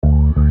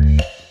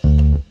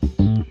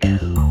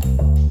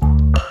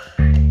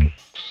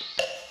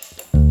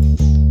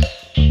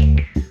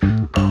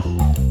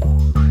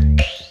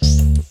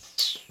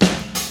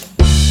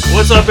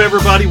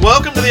everybody?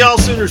 Welcome to the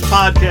AllSooners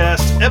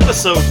Podcast,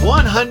 episode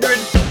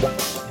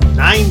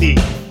 190.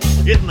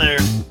 We're getting there,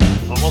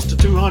 almost to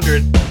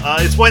 200.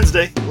 It's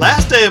Wednesday,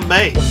 last day of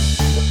May,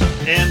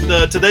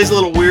 and today's a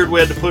little weird. We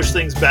had to push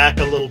things back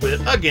a little bit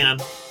again.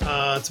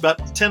 It's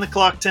about 10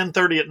 o'clock,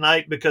 10:30 at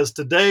night, because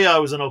today I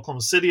was in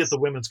Oklahoma City at the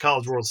Women's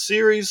College World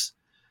Series.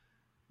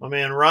 My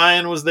man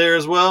Ryan was there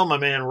as well. My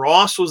man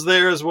Ross was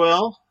there as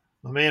well.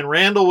 My man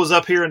Randall was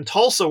up here in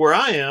Tulsa, where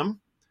I am,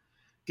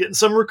 getting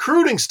some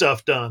recruiting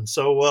stuff done.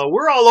 So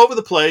we're all over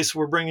the place.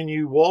 We're bringing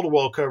you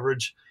wall-to-wall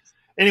coverage.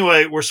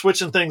 Anyway, we're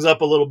switching things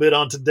up a little bit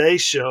on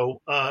today's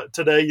show.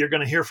 Today, you're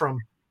going to hear from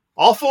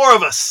all four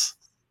of us.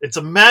 It's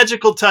a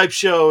magical type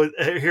show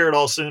here at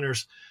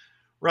AllSooners.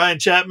 Ryan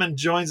Chapman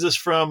joins us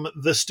from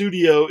the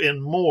studio in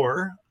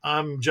Moore.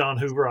 I'm John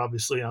Hoover.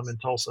 Obviously, I'm in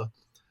Tulsa.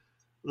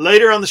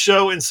 Later on the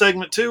show in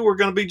segment 2, we're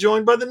going to be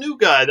joined by the new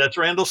guy. That's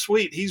Randall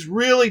Sweet. He's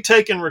really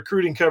taken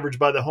recruiting coverage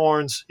by the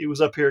horns. He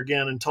was up here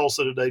again in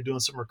Tulsa today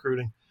doing some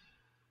recruiting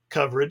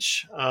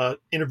coverage,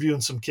 interviewing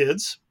some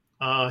kids.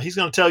 He's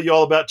going to tell you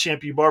all about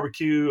Champion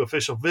Barbecue,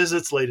 official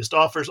visits, latest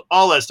offers,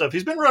 all that stuff.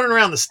 He's been running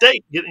around the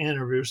state getting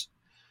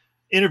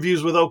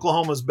interviews with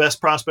Oklahoma's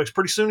best prospects.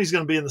 Pretty soon he's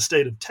going to be in the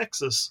state of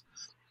Texas.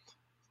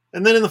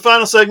 And then in the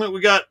final segment, we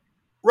got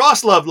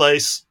Ross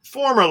Lovelace,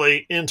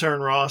 formerly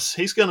intern Ross.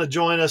 He's going to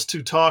join us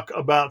to talk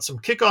about some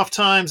kickoff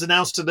times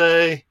announced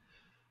today,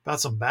 about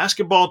some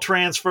basketball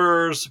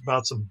transfers,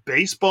 about some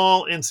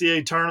baseball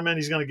NCAA tournament.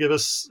 He's going to give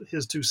us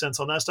his 2 cents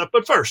on that stuff.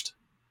 But first,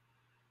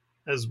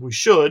 as we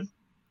should,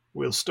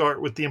 we'll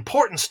start with the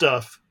important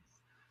stuff,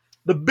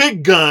 the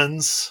big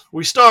guns.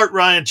 We start,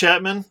 Ryan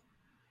Chapman,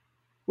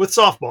 with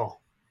softball.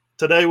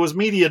 Today was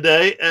media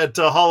day at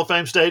Hall of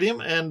Fame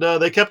Stadium, and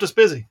they kept us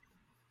busy.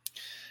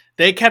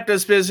 They kept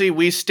us busy.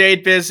 We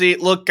stayed busy.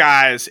 Look,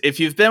 guys, if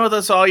you've been with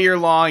us all year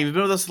long, you've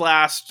been with us the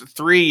last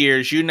 3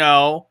 years, you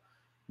know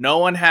no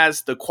one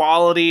has the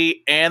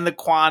quality and the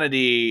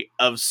quantity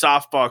of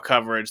softball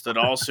coverage that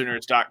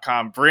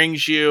AllSooners.com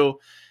brings you.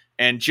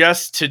 And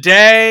just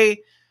today,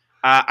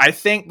 I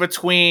think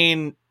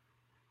between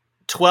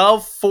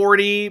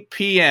 12:40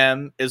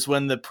 p.m. is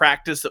when the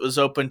practice that was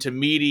open to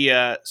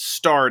media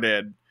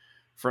started.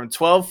 From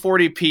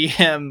 12:40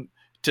 p.m.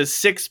 to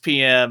 6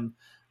 p.m.,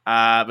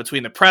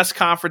 between the press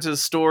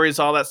conferences, stories,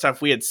 all that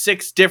stuff, we had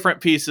 6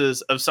 different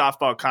pieces of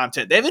softball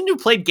content. They haven't even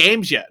played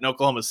games yet in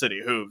Oklahoma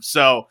City, Hoove.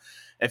 So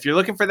if you're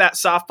looking for that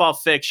softball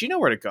fix, you know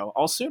where to go.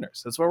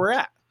 AllSooners. That's where we're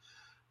at.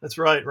 That's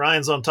right.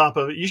 Ryan's on top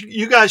of it.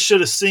 You guys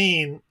should have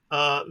seen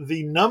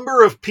the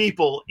number of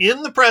people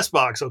in the press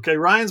box. Okay,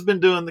 Ryan's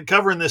been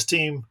covering this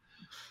team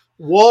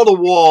wall to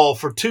wall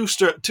for two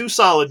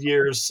solid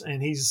years,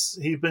 and he's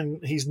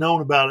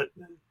known about it,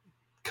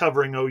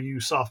 covering OU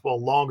softball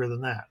longer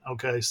than that.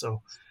 Okay,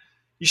 so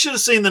you should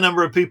have seen the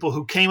number of people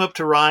who came up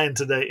to Ryan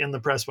today in the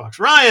press box.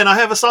 Ryan, I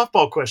have a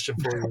softball question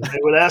for you. They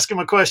would ask him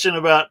a question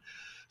about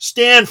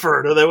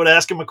Stanford, or they would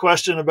ask him a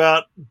question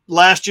about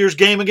last year's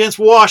game against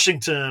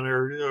Washington,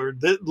 or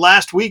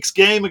last week's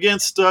game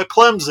against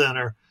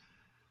Clemson,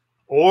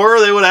 or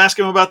they would ask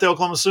him about the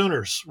Oklahoma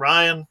Sooners.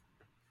 Ryan,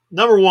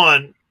 number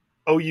one,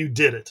 OU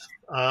did it.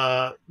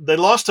 They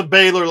lost to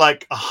Baylor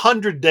like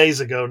 100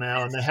 days ago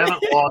now, and they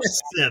haven't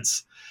lost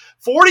since.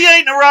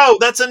 48 in a row.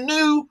 That's a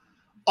new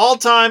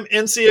all-time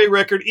NCAA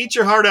record. Eat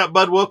your heart out,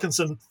 Bud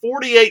Wilkinson.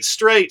 48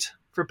 straight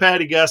for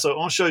Patty Gasso. I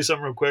want to show you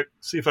something real quick.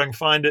 See if I can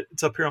find it.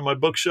 It's up here on my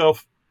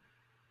bookshelf.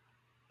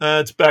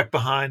 It's back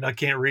behind. I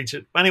can't reach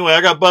it. Anyway,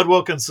 I got Bud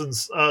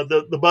Wilkinson's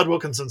the Bud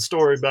Wilkinson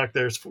story back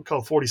there. It's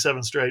called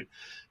 47 straight.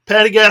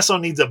 Patty Gasso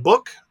needs a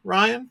book,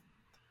 Ryan.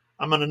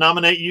 I'm going to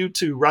nominate you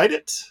to write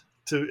it.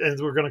 And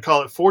we're going to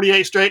call it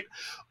 48 straight,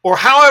 or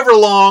however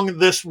long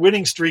this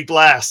winning streak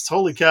lasts.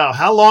 Holy cow.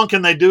 How long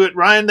can they do it,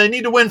 Ryan? They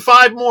need to win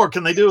 5 more.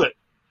 Can they do it?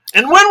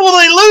 And when will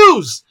they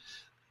lose?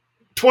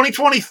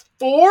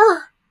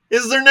 2024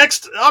 is their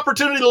next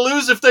opportunity to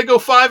lose if they go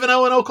 5-0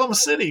 in Oklahoma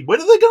City.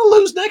 When are they going to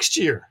lose next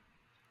year?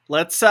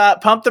 Let's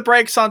pump the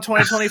brakes on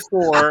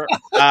 2024.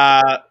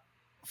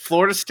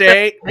 Florida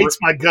State. Hates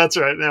my guts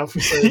right now for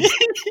saying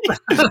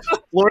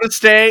Florida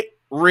State,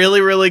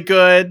 really, really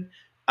good.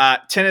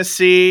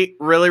 Tennessee,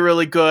 really,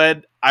 really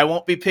good. I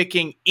won't be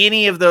picking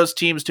any of those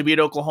teams to beat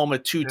Oklahoma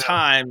 2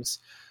 times,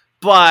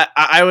 but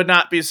I would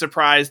not be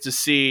surprised to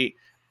see.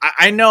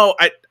 I know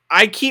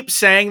I keep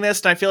saying this,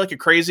 and I feel like a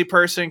crazy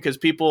person because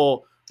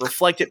people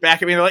reflect it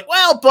back at me. They're like,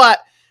 well, but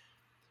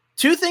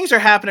 2 things are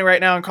happening right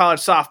now in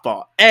college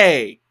softball.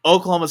 A,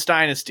 Oklahoma's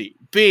dynasty.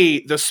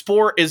 B, the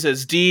sport is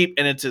as deep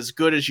and it's as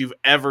good as you've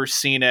ever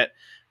seen it.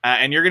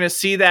 And you're going to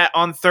see that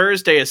on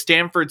Thursday, a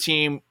Stanford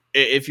team,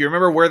 if you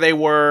remember where they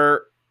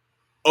were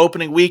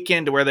opening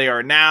weekend to where they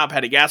are now.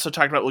 Patty Gasso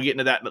talked about, we'll get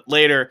into that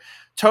later.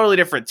 Totally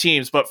different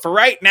teams. But for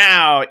right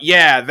now,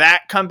 yeah,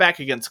 that comeback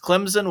against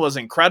Clemson was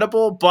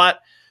incredible, but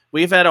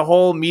we've had a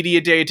whole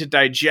media day to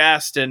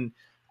digest, and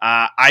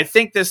I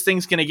think this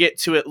thing's going to get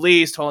to at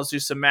least, let's do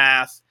some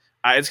math.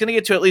 It's going to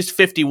get to at least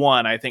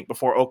 51, I think,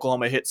 before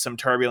Oklahoma hits some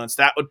turbulence.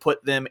 That would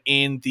put them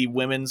in the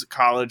Women's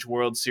College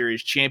World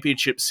Series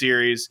Championship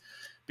Series,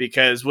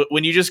 because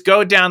when you just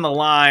go down the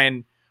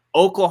line,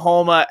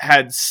 Oklahoma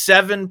had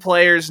 7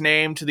 players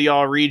named to the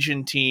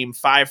all-region team,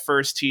 5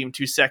 first-team,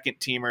 2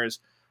 second-teamers.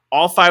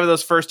 All 5 of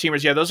those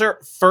first-teamers, those are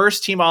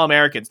first-team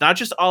All-Americans, not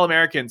just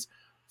All-Americans,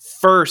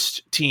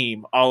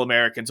 first-team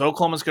All-Americans.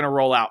 Oklahoma's going to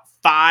roll out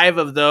 5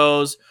 of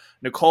those.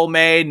 Nicole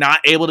May, not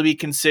able to be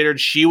considered.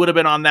 She would have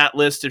been on that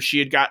list if she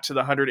had got to the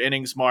 100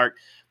 innings mark.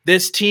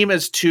 This team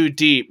is too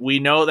deep. We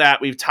know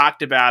that. We've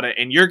talked about it,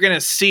 and you're going to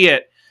see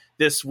it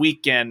this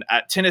weekend.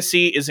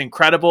 Tennessee is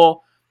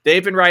incredible.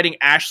 They've been riding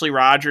Ashley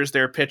Rogers,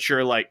 their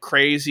pitcher, like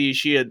crazy.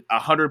 She had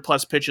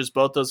 100-plus pitches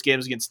both those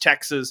games against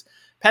Texas.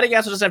 Patty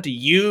Gasso doesn't have to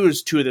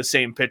use 2 of the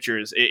same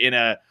pitchers in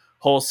a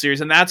whole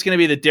series, and that's going to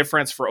be the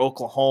difference for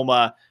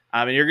Oklahoma.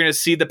 And you're going to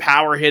see the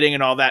power hitting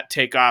and all that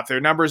take off.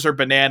 Their numbers are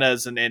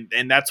bananas,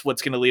 and that's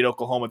what's going to lead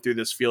Oklahoma through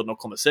this field in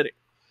Oklahoma City.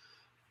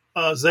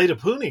 Zeta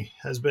Pooney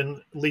has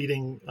been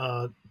leading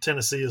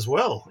Tennessee as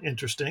well.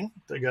 Interesting.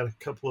 They got a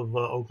couple of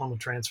Oklahoma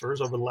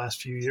transfers over the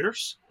last few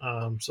years.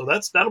 So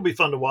that'll be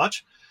fun to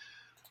watch.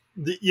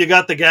 You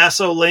got the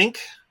Gasso link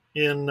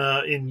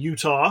in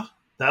Utah.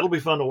 That'll be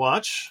fun to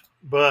watch.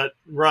 But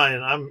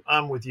Ryan,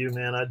 I'm with you,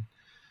 man.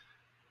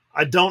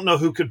 I don't know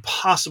who could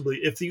possibly,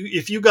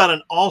 if you got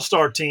an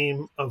all-star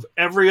team of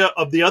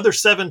the other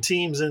 7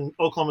 teams in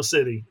Oklahoma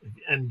City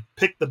and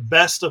picked the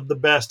best of the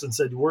best and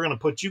said, we're going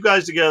to put you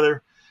guys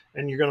together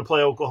and you're going to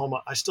play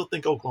Oklahoma, I still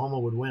think Oklahoma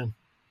would win.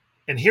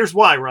 And here's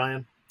why,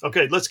 Ryan.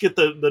 Okay, let's get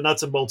the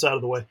nuts and bolts out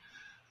of the way.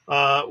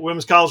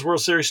 Women's College World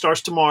Series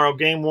starts tomorrow.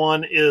 Game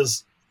 1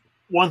 is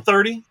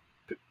 1:30?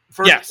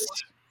 Yes,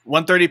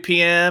 1:30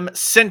 p.m.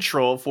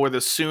 Central for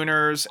the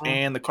Sooners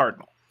and the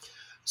Cardinal.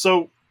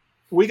 So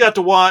we got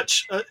to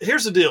watch.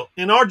 Here's the deal: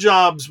 in our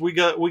jobs, we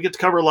get to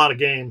cover a lot of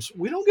games.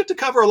 We don't get to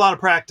cover a lot of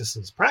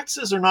practices.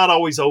 Practices are not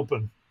always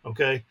open,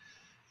 okay?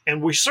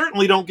 And we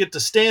certainly don't get to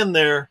stand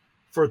there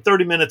for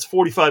 30 minutes,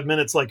 45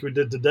 minutes like we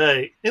did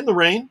today in the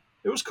rain.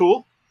 It was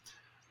cool.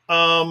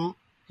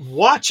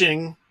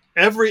 Watching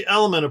every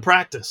element of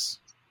practice.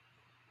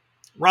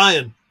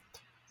 Ryan,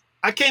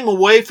 I came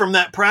away from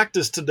that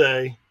practice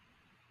today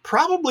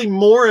probably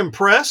more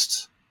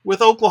impressed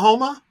with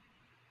Oklahoma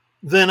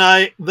than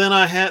I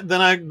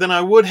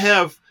would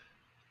have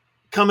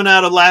coming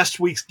out of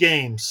last week's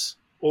games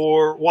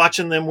or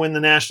watching them win the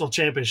national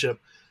championship.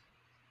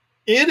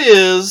 It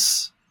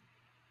is,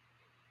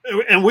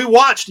 and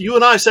you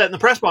and I sat in the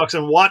press box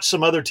and watched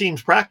some other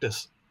teams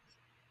practice.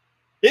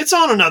 It's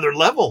on another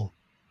level.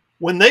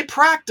 When they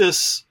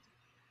practice,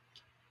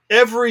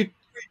 every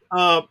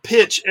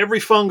pitch, every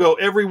fungo,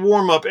 every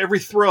warm-up, every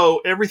throw,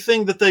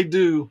 everything that they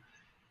do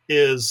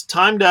is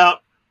timed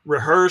out,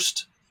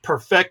 rehearsed,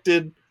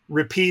 perfected,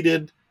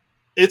 repeated.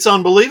 It's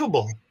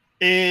unbelievable.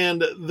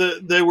 And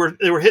they were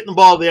hitting the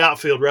ball to the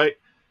outfield, right?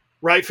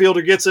 Right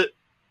fielder gets it.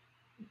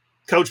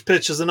 Coach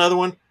pitches another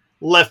one.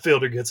 Left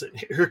fielder gets it.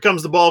 Here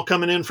comes the ball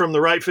coming in from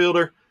the right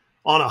fielder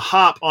on a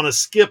hop, on a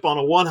skip, on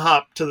a one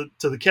hop to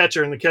the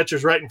catcher, and the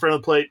catcher's right in front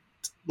of the plate,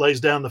 lays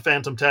down the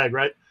phantom tag,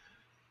 right?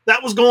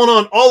 That was going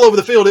on all over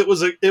the field. It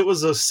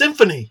was a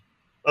symphony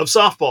of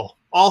softball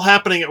all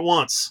happening at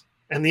once.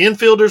 And the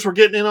infielders were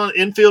getting in on it.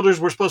 Infielders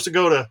were supposed to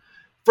go to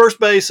first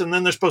base, and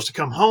then they're supposed to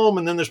come home,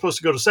 and then they're supposed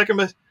to go to second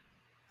base.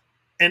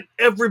 And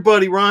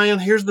everybody, Ryan,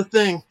 here's the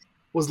thing,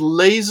 was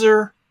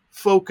laser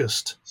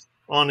focused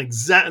on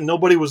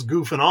nobody was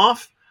goofing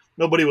off.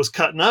 Nobody was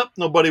cutting up.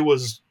 Nobody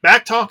was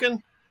back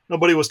talking.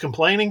 Nobody was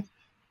complaining.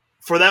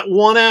 For that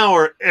 1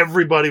 hour,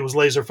 everybody was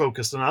laser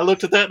focused. And I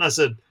looked at that and I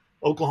said,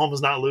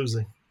 Oklahoma's not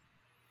losing.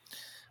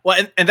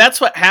 Well, and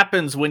that's what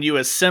happens when you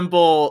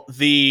assemble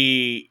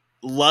the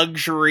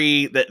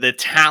luxury, the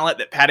talent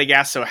that Patty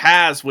Gasso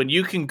has, when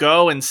you can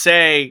go and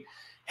say,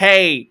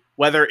 hey,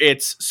 whether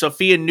it's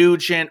Sophia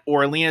Nugent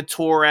or Alina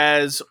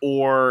Torres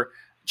or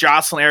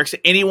Jocelyn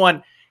Erickson,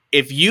 anyone,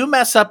 if you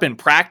mess up in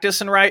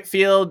practice in right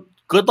field,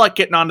 good luck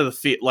getting onto the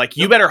field. Like,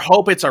 you better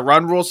hope it's a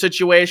run rule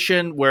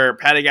situation where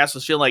Patty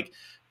Gasso's feeling like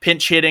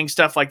pinch hitting,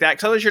 stuff like that,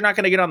 because otherwise you're not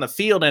going to get on the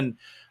field. And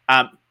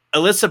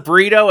Alyssa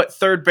Brito at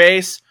third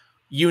base,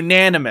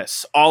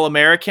 unanimous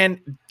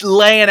All-American,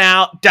 laying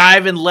out,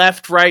 diving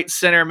left, right,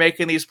 center,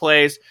 making these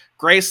plays.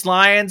 Grace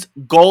Lyons,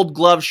 Gold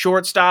Glove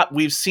shortstop.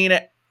 We've seen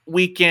it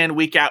week in,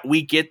 week out.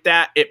 We get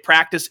that at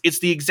practice. It's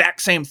the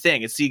exact same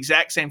thing.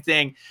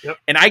 Yep.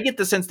 And I get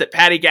the sense that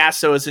Patty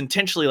Gasso is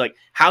intentionally like,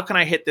 how can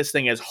I hit this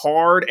thing as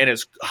hard and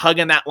as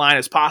hugging that line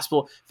as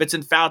possible? If it's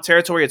in foul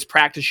territory, it's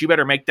practice. You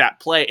better make that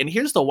play. And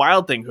here's the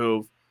wild thing,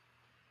 Hoove.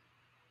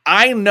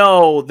 I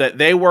know that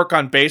they work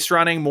on base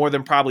running more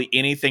than probably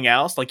anything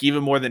else, like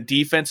even more than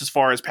defense, as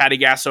far as Patty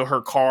Gasso,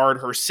 her card,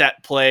 her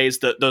set plays,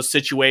 those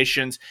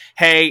situations.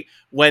 Hey,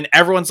 when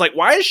everyone's like,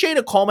 why is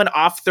Shayna Coleman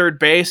off third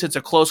base? It's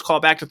a close call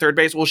back to third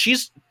base. Well,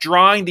 she's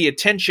drawing the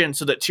attention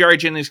so that Tiara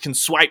Jennings can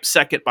swipe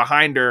second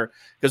behind her,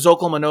 because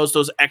Oklahoma knows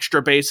those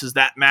extra bases,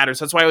 that matters.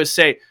 That's why I always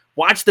say,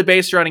 watch the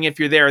base running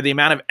if you're there, the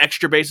amount of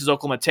extra bases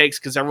Oklahoma takes,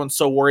 because everyone's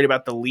so worried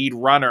about the lead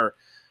runner.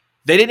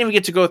 They didn't even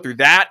get to go through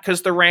that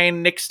because the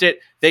rain nixed it.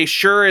 They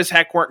sure as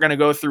heck weren't going to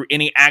go through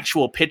any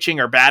actual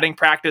pitching or batting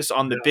practice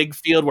on the big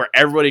field where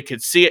everybody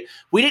could see it.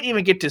 We didn't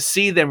even get to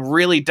see them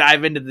really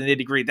dive into the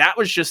nitty-gritty. That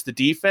was just the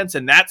defense,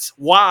 and that's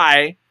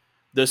why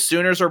the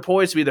Sooners are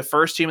poised to be the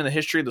first team in the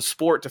history of the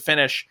sport to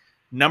finish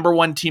number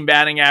one team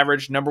batting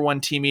average, number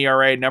one team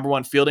ERA, number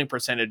one fielding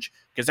percentage,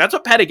 because that's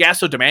what Patty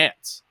Gasso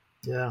demands.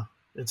 Yeah,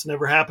 it's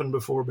never happened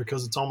before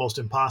because it's almost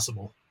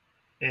impossible.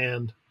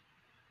 And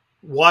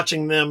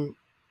watching them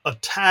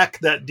attack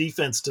that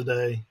defense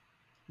today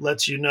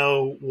lets you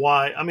know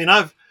why. I mean,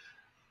 I've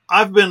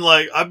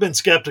been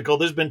skeptical.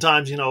 There's been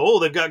times,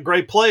 they've got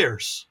great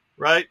players,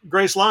 right?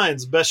 Grace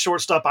Lyons, best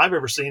shortstop I've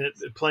ever seen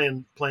it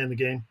playing the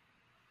game.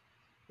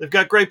 They've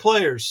got great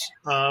players.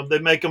 They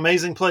make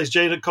amazing plays.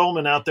 Jada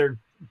Coleman out there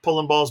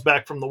pulling balls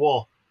back from the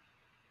wall.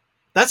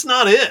 That's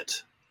not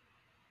it.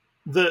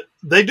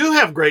 They do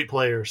have great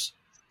players.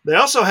 They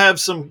also have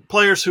some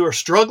players who are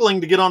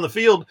struggling to get on the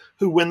field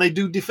who, when they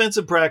do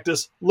defensive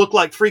practice, look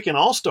like freaking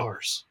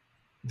all-stars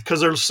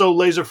because they're so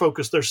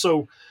laser-focused. They're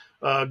so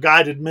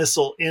guided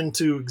missile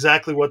into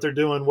exactly what they're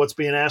doing, what's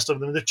being asked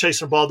of them. They're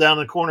chasing a ball down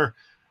in the corner,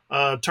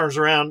 turns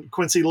around.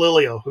 Quincy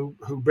Lilio,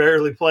 who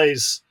barely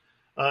plays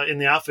in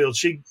the outfield,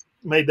 she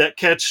made that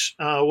catch,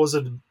 was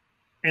an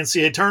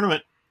NCAA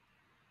tournament.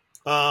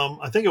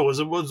 I think it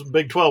was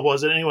Big 12,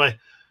 was it? Anyway.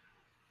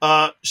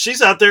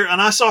 She's out there,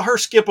 and I saw her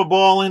skip a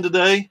ball in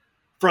today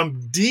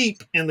from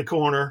deep in the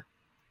corner,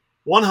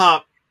 one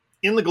hop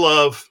in the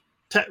glove,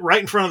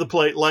 right in front of the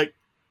plate. Like,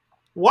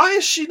 why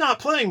is she not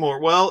playing more?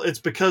 Well, it's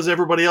because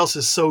everybody else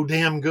is so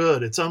damn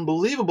good. It's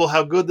unbelievable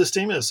how good this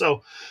team is.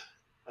 So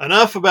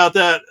enough about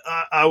that.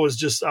 I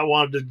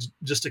wanted to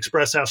just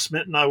express how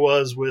smitten I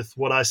was with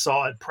what I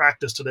saw at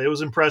practice today. It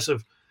was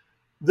impressive.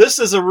 This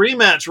is a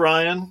rematch,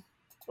 Ryan.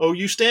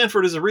 OU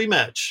Stanford is a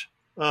rematch.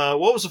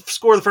 What was the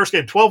score of the first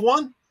game?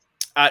 12-1?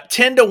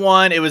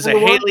 10-1. It was a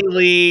Haley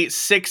Lee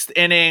sixth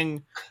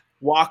inning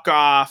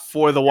walk-off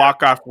for the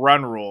walk-off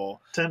run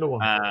rule.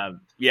 10-1.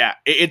 Yeah.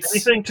 It's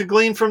anything to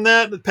glean from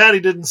that?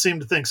 Patty didn't seem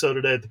to think so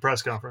today at the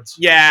press conference.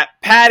 Yeah,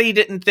 Patty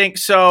didn't think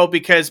so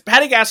because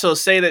Patty Gasso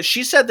say that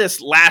she said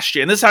this last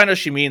year, and this is how I know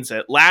she means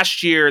it.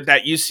 Last year,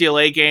 that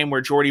UCLA game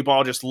where Jordy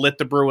Ball just lit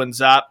the Bruins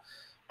up,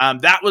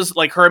 that was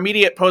like her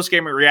immediate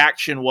post-game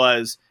reaction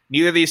was,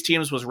 neither of these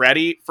teams was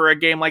ready for a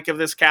game like of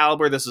this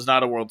caliber. This is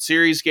not a World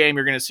Series game.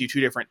 You're going to see two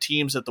different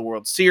teams at the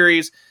World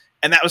Series.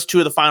 And that was two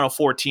of the final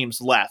four teams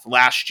left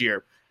last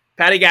year.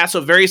 Patty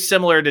Gasso, very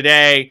similar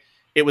today.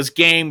 It was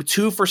game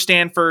 2 for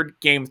Stanford,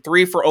 game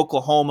 3 for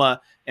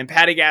Oklahoma. And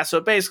Patty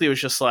Gasso basically was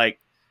just like,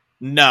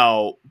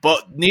 no,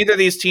 but neither of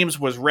these teams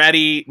was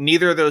ready.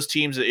 Neither of those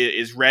teams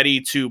is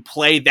ready to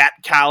play that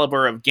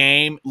caliber of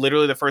game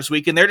literally the first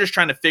week. And they're just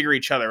trying to figure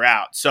each other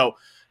out. So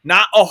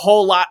not a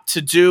whole lot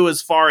to do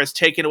as far as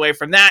taking away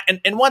from that.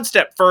 And one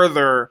step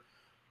further,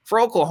 for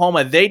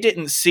Oklahoma, they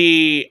didn't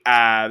see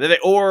the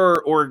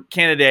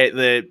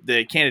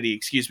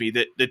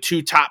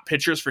two top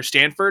pitchers for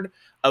Stanford.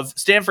 Of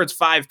Stanford's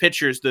 5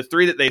 pitchers, the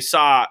 3 that they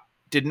saw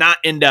did not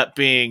end up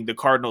being the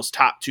Cardinals'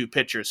 top 2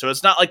 pitchers. So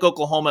it's not like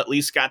Oklahoma at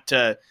least got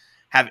to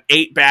have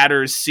 8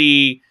 batters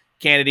see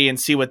Kennedy and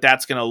see what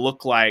that's going to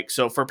look like.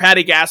 So for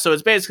Patty Gasso,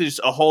 it's basically just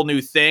a whole new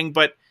thing.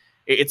 But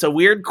it's a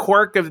weird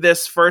quirk of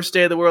this first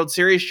day of the World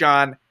Series,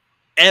 John.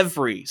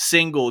 Every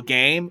single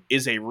game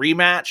is a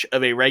rematch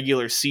of a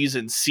regular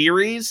season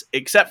series,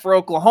 except for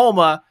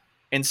Oklahoma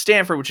and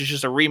Stanford, which is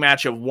just a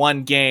rematch of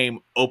one game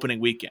opening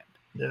weekend.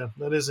 Yeah,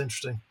 that is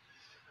interesting.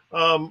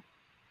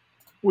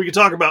 We could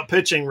talk about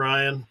pitching,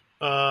 Ryan.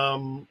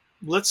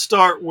 Let's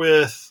start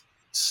with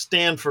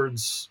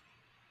Stanford's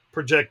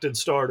projected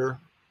starter.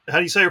 How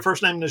do you say her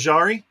first name?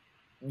 Najari?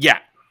 Yeah.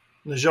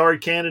 Najari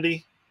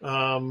Kennedy.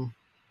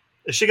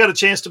 Has she got a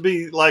chance to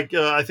be like,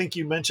 I think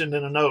you mentioned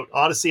in a note,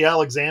 Odyssey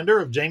Alexander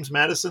of James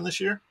Madison this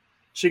year?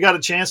 She got a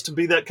chance to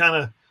be that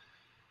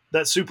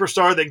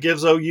superstar that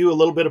gives OU a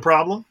little bit of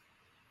problem?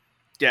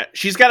 Yeah,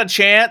 she's got a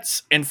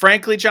chance, and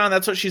frankly, John,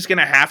 that's what she's going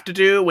to have to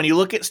do. When you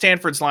look at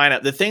Stanford's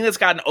lineup, the thing that's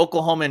gotten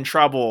Oklahoma in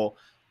trouble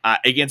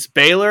against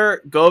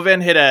Baylor,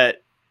 Govan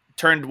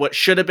turned what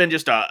should have been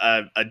just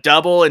a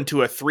double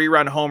into a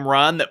 3-run home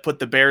run that put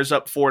the Bears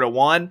up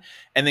 4-1.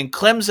 And then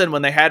Clemson,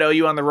 when they had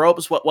OU on the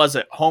ropes, what was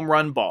it? Home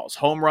run balls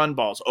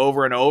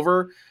over and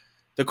over.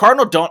 The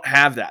Cardinals don't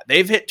have that.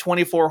 They've hit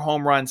 24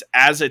 home runs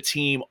as a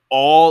team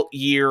all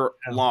year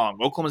long.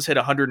 Oklahoma's hit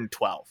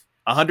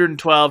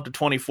 112 to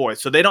 24.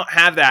 So they don't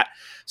have that.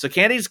 So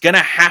Candy's going to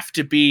have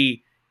to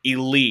be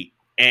elite.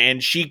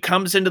 And she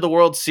comes into the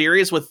World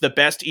Series with the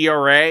best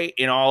ERA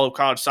in all of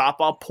college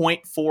softball,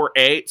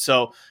 0.48.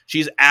 So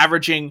she's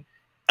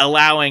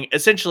allowing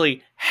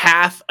essentially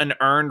half an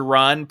earned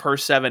run per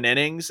 7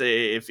 innings.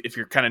 If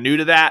you're kind of new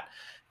to that,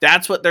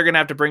 that's what they're going to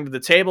have to bring to the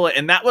table.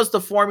 And that was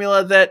the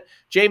formula that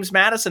James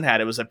Madison had.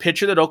 It was a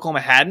pitcher that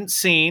Oklahoma hadn't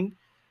seen.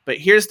 But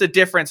here's the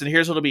difference, and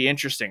here's what'll be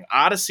interesting.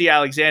 Odyssey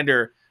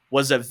Alexander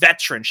was a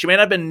veteran. She may not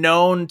have been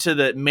known to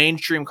the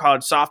mainstream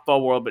college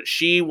softball world, but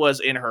she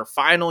was in her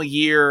final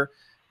year,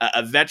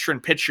 a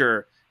veteran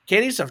pitcher.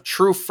 Katie's a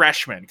true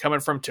freshman coming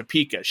from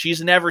Topeka. She's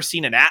never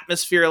seen an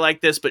atmosphere like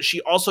this, but she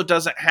also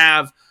doesn't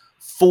have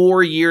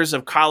 4 years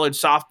of college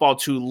softball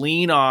to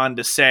lean on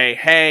to say,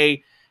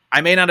 hey,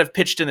 I may not have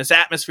pitched in this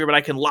atmosphere, but I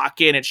can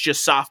lock in. It's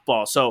just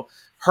softball. So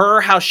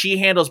how she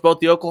handles both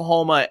the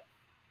Oklahoma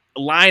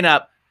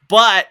lineup,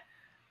 but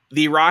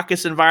the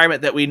raucous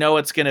environment that we know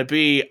it's going to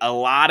be, a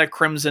lot of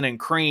crimson and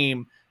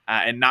cream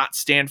and not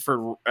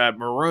Stanford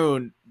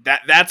maroon,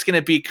 that's going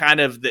to be kind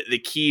of the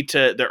key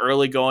to the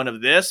early going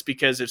of this,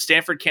 because if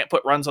Stanford can't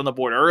put runs on the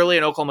board early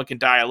and Oklahoma can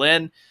dial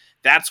in,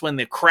 that's when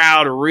the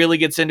crowd really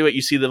gets into it.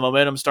 You see the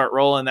momentum start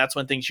rolling. That's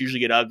when things usually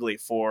get ugly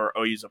for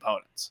OU's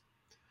opponents.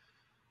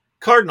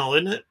 Cardinal,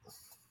 isn't it?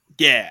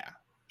 Yeah.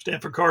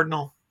 Stanford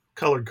Cardinal,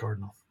 colored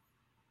Cardinal.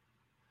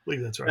 I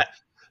believe that's right.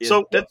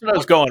 So that's what I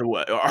was going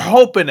with, or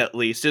hoping at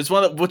least. It's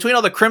between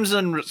all the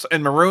crimson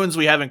and maroons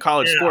we have in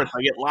college sports,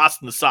 I get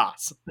lost in the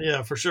sauce.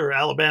 Yeah, for sure.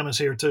 Alabama's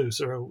here too.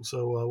 So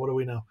what do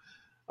we know?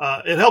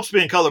 It helps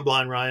being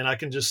colorblind, Ryan. I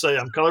can just say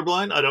I'm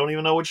colorblind. I don't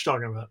even know what you're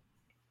talking about.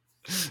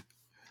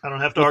 I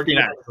don't have to argue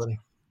with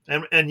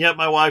anybody. And yet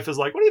my wife is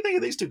like, "What do you think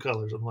of these two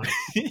colors?" I'm like.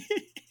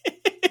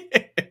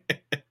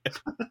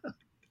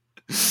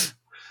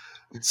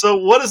 So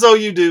what does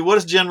OU do? What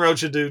does Jen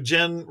Rocha do?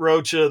 Jen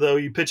Rocha, the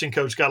OU pitching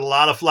coach, got a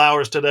lot of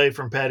flowers today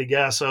from Patty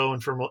Gasso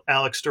and from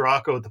Alex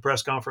Storako at the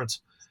press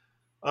conference.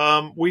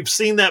 We've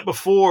seen that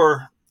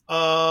before.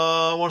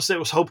 I want to say it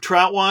was Hope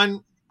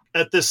Troutwine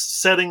at this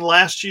setting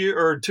last year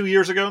or 2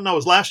 years ago. No, it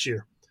was last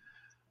year,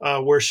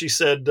 where she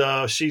said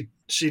she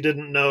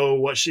didn't know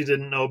what she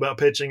didn't know about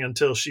pitching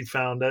until she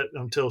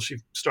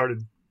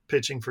started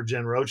pitching for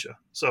Jen Rocha.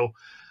 So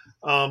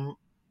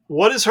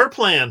what is her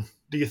plan?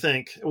 Do you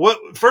think?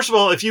 First of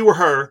all, if you were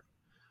her,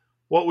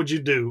 what would you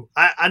do?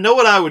 I know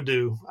what I would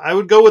do. I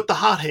would go with the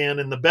hot hand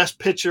and the best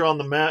pitcher on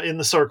the in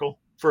the circle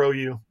for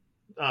OU.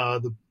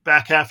 The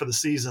back half of the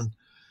season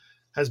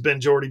has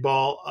been Jordy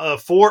Ball.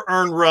 4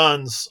 earned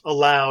runs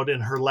allowed in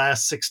her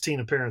last 16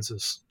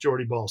 appearances,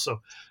 Jordy Ball.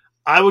 So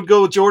I would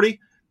go with Jordy.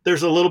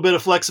 There's a little bit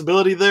of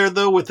flexibility there,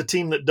 though, with the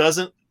team that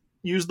doesn't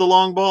use the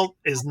long ball,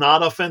 is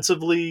not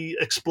offensively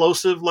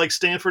explosive like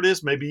Stanford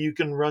is. Maybe you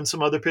can run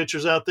some other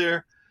pitchers out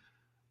there.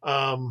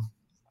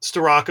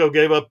 Storako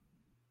gave up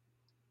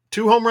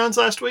 2 home runs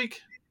last week.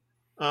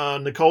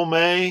 Nicole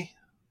May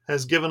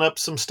has given up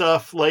some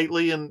stuff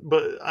lately,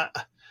 but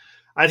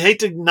I'd hate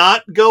to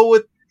not go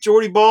with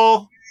Jordy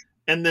Ball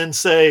and then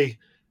say,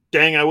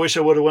 dang, I wish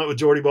I would have went with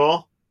Jordy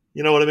Ball.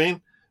 You know what I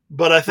mean?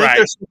 But I think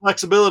there's some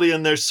flexibility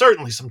and there's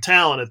certainly some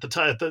talent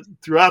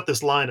throughout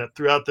this lineup,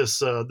 throughout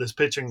this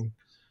pitching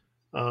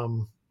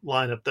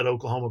lineup that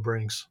Oklahoma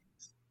brings.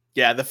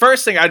 Yeah, the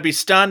first thing, I'd be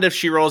stunned if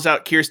she rolls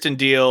out Kirsten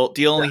Deal.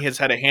 Deal only has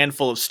had a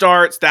handful of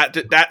starts.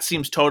 That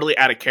seems totally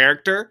out of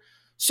character.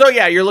 So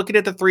yeah, you're looking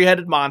at the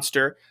 3-headed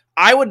monster.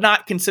 I would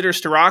not consider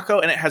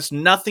Storako, and it has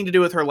nothing to do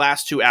with her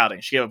last 2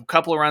 outings. She had a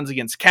couple of runs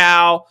against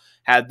Cal,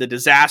 had the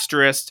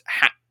disastrous,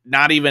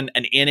 not even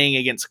an inning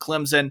against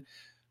Clemson.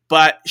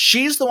 But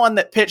she's the one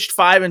that pitched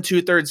 5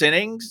 2/3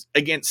 innings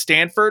against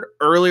Stanford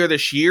earlier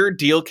this year.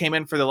 Deal came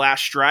in for the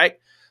last strike.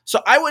 So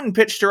I wouldn't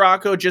pitch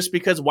Storako just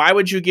because why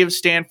would you give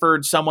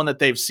Stanford someone that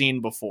they've seen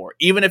before?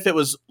 Even if it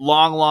was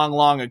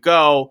long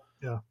ago,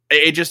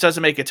 it just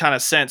doesn't make a ton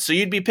of sense. So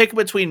you'd be picking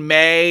between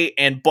May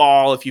and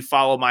Ball if you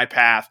follow my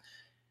path.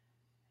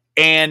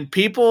 And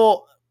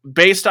people,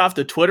 based off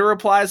the Twitter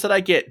replies that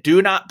I get,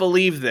 do not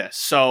believe this.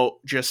 So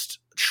just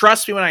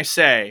trust me when I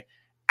say,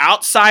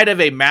 outside of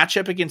a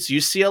matchup against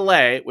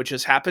UCLA, which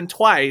has happened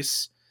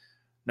twice,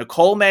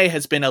 Nicole May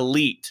has been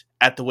elite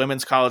at the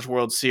Women's College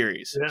World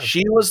Series. Yeah.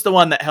 She was the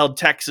one that held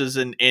Texas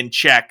in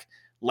check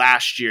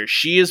last year.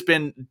 She has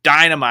been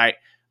dynamite.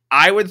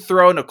 I would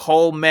throw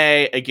Nicole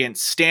May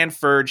against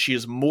Stanford. She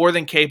is more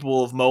than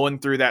capable of mowing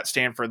through that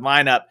Stanford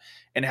lineup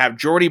and have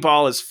Jordy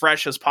Ball as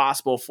fresh as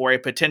possible for a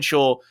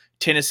potential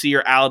Tennessee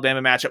or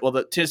Alabama matchup. Well,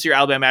 the Tennessee or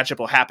Alabama matchup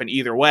will happen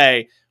either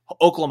way.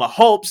 Oklahoma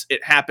hopes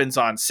it happens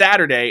on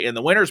Saturday in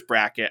the winner's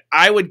bracket.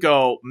 I would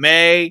go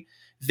May,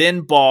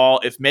 then Ball.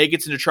 If May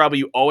gets into trouble,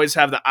 you always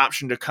have the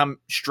option to come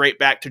straight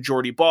back to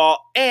Jordy Ball.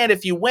 And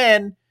if you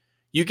win,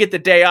 you get the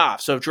day off.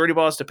 So if Jordy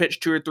Ball has to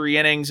pitch 2 or 3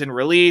 innings in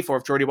relief, or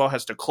if Jordy Ball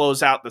has to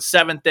close out the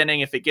 7th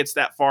inning, if it gets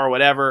that far,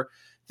 whatever,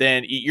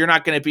 then you're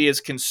not going to be as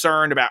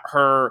concerned about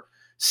her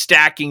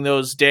stacking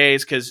those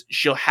days because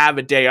she'll have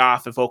a day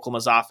off if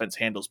Oklahoma's offense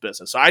handles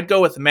business. So I'd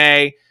go with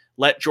May,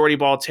 let Jordy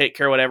Ball take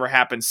care of whatever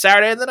happens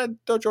Saturday, and then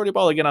I'd throw Jordy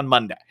Ball again on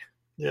Monday.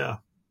 Yeah.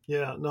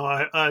 Yeah, no,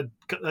 I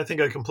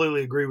think I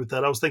completely agree with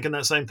that. I was thinking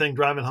that same thing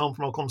driving home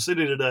from Oklahoma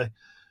City today.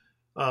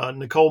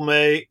 Nicole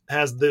May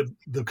has the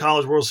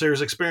College World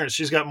Series experience.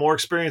 She's got more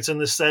experience in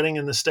this setting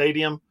in the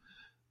stadium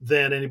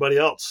than anybody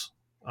else.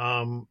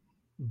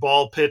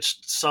 Ball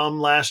pitched some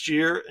last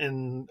year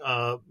in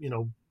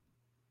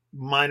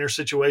minor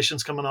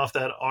situations coming off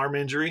that arm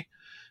injury.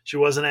 She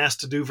wasn't asked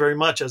to do very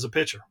much as a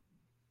pitcher.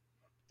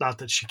 Not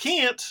that she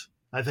can't.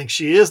 I think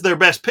she is their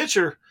best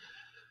pitcher.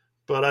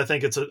 But I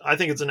think it's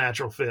a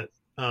natural fit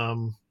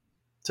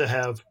to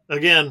have,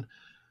 again,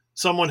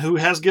 someone who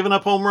has given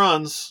up home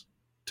runs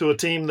to a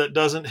team that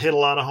doesn't hit a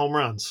lot of home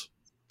runs.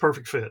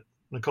 Perfect fit.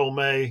 Nicole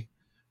May,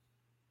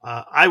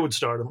 I would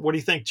start him. What do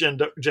you think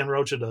Jen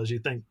Rocha does? You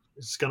think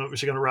is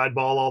she gonna ride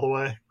ball all the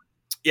way?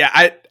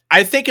 Yeah,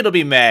 I think it'll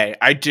be May.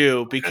 I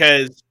do,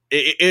 because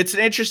it's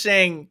an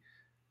interesting.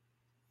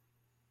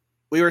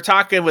 We were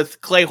talking with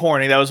Clay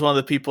Horning. That was one of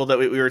the people that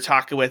we were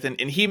talking with. And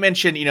he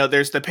mentioned,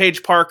 there's the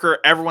Paige Parker.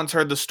 Everyone's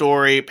heard the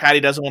story. Patty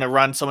doesn't want to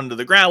run someone to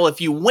the ground. Well,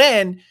 if you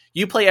win,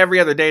 you play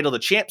every other day till the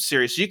Champ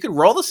Series. So you can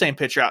roll the same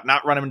pitcher out,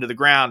 not run him into the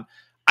ground.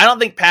 I don't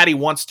think Patty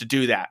wants to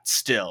do that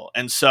still.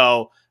 And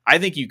so I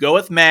think you go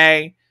with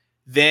May.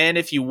 Then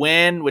if you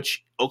win,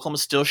 which Oklahoma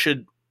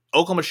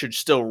should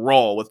still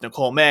roll with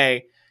Nicole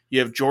May. You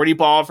have Jordy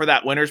Ball for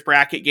that winner's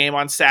bracket game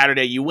on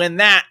Saturday. You win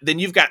that, then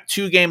you've got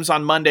 2 games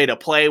on Monday to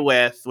play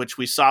with, which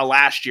we saw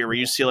last year where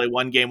UCLA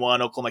won game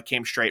 1, Oklahoma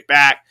came straight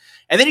back.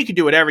 And then you can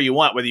do whatever you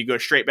want, whether you go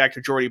straight back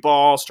to Jordy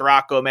Ball,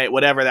 Storako, May,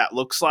 whatever that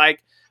looks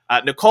like.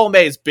 Nicole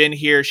May has been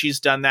here. She's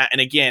done that. And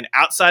again,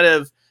 outside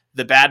of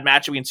the bad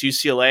matchup against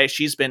UCLA,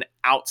 she's been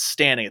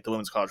outstanding at the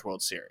Women's College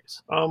World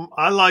Series.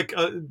 I like,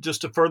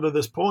 just to further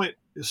this point,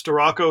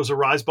 Storako is a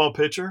rise ball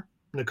pitcher.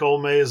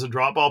 Nicole May is a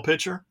drop ball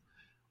pitcher.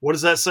 What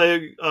does that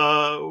say?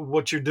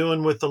 What you're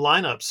doing with the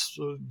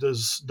lineups?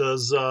 Does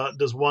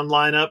one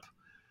lineup,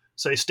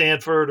 say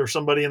Stanford or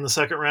somebody in the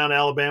second round,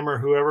 Alabama or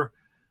whoever,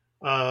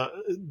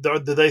 do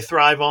they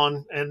thrive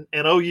on? And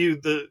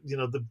OU,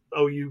 the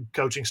OU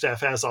coaching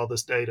staff has all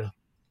this data.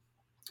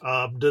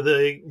 Do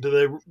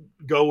they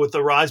go with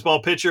the rise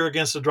ball pitcher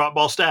against a drop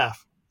ball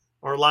staff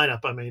or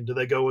lineup? I mean, do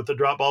they go with the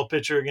drop ball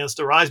pitcher against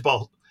a rise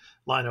ball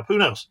lineup? Who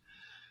knows?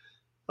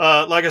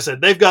 Like I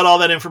said, they've got all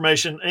that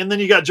information, and then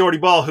you got Jordy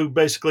Ball, who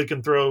basically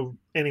can throw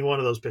any one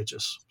of those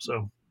pitches.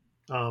 So,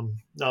 no,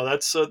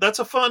 that's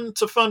a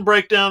fun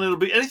breakdown. It'll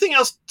be anything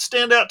else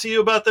stand out to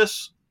you about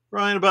this,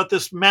 Ryan? About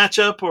this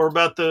matchup, or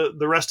about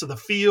the rest of the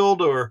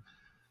field, or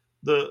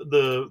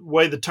the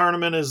way the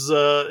tournament is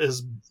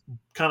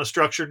kind of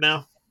structured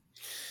now?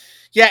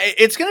 Yeah,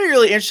 it's going to be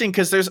really interesting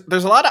because there's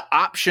a lot of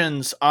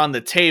options on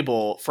the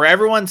table for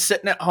everyone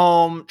sitting at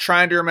home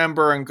trying to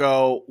remember and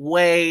go,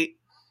 wait.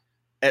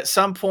 At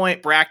some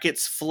point,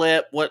 brackets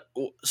flip,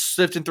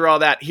 sifting through all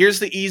that. Here's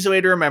the easy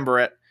way to remember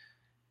it.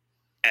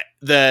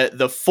 The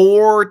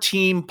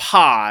 4-team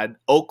pod,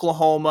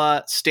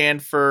 Oklahoma,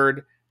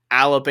 Stanford,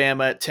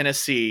 Alabama,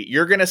 Tennessee.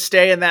 You're going to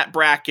stay in that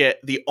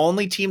bracket. The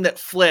only team that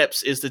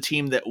flips is the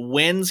team that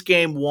wins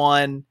game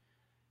 1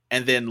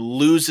 and then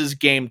loses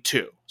game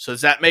 2. So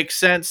does that make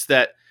sense?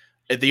 That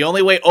the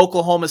only way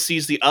Oklahoma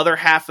sees the other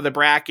half of the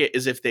bracket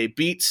is if they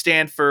beat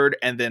Stanford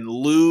and then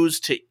lose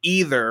to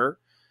either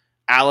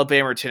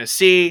Alabama or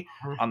Tennessee.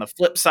 On the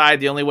flip side,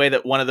 the only way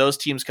that one of those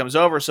teams comes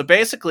over. So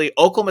basically,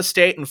 Oklahoma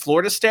State and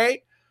Florida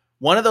State,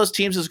 one of those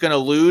teams is going to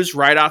lose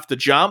right off the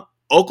jump.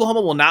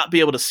 Oklahoma will not be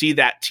able to see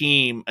that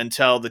team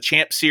until the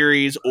Champ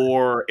Series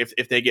or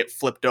if they get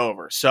flipped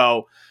over.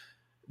 So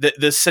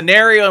the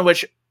scenario in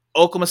which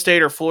Oklahoma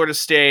State or Florida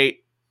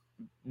State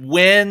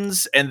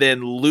wins and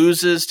then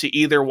loses to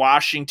either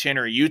Washington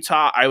or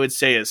Utah, I would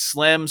say is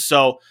slim.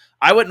 So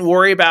I wouldn't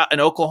worry about an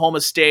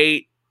Oklahoma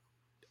State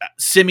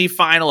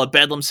semifinal, a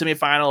Bedlam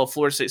semifinal, a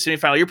Florida State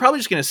semifinal. You're probably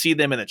just going to see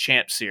them in the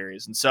Champ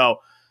Series. And so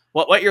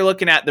what you're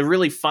looking at, the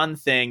really fun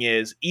thing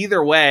is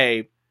either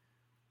way,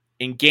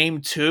 in game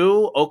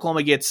 2,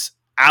 Oklahoma gets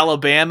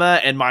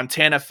Alabama and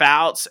Montana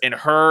Fouts and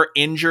her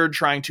injured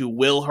trying to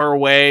will her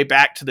way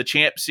back to the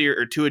Champ Series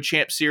or to a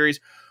Champ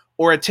Series,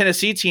 or a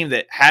Tennessee team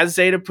that has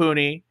Zeta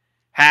Pooney,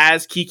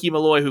 has Kiki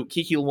Malloy, who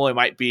Kiki Malloy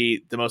might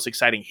be the most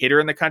exciting hitter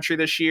in the country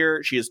this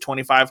year. She has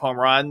 25 home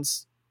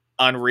runs.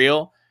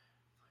 Unreal.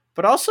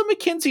 But also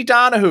Mackenzie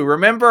Donahue.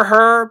 Remember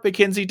her?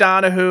 Mackenzie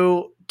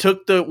Donahue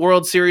took the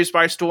World Series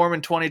by storm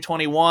in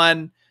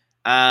 2021.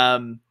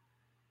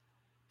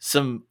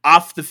 Some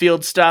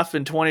off-the-field stuff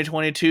in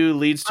 2022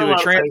 leads to a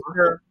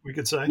transfer. We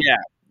could say.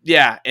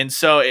 Yeah. And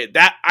so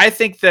I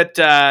think that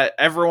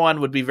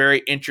everyone would be very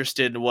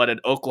interested in what an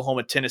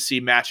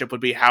Oklahoma-Tennessee matchup would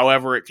be,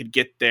 however it could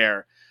get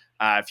there.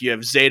 If you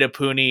have Zeta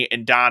Pooney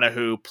and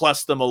Donahue,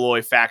 plus the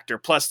Malloy factor,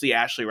 plus the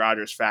Ashley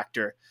Rogers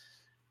factor.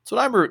 That's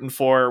what I'm rooting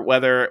for.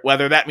 Whether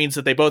that means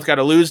that they both got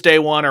to lose day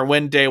 1 or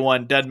win day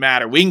 1, doesn't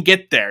matter. We can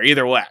get there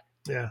either way.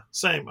 Yeah,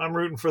 same. I'm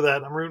rooting for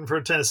that. I'm rooting for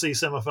a Tennessee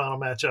semifinal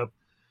matchup.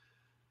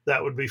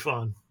 That would be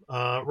fun.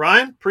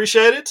 Ryan,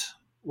 appreciate it.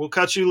 We'll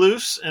cut you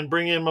loose and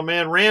bring in my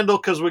man Randall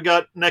because we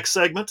got next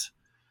segment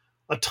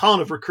a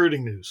ton of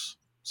recruiting news.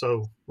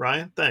 So,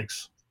 Ryan,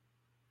 thanks.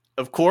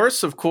 Of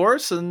course.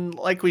 And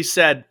like we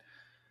said,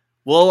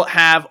 we'll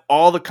have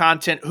all the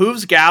content.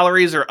 Hoove's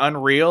galleries are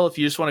unreal. If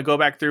you just want to go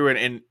back through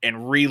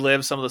and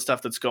relive some of the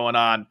stuff that's going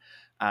on,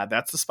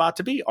 that's the spot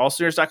to be.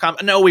 AllSooners.com.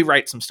 No, we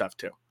write some stuff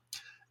too.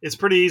 It's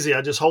pretty easy.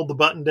 I just hold the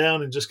button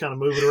down and just kind of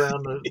move it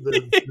around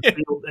the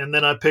field, and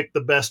then I pick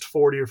the best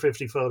 40 or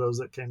 50 photos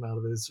that came out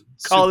of it.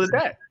 Call it a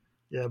day.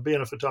 Yeah,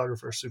 being a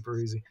photographer is super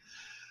easy.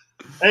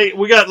 Hey,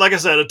 we got, like I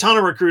said, a ton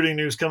of recruiting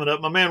news coming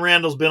up. My man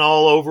Randall's been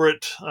all over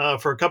it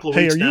for a couple of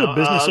weeks now. Hey, are you a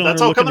business owner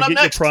that's all looking coming to up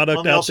get next your product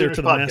on the out there AllSooners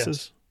to the Podcast.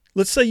 masses?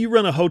 Let's say you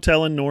run a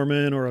hotel in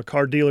Norman or a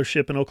car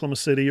dealership in Oklahoma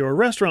City or a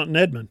restaurant in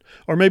Edmond,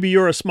 or maybe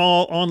you're a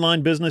small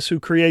online business who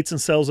creates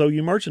and sells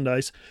OU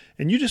merchandise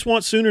and you just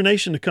want Sooner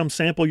Nation to come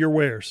sample your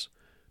wares.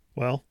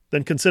 Well,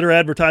 then consider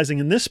advertising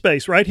in this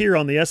space right here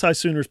on the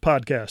AllSooners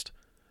Podcast.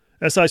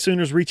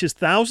 AllSooners reaches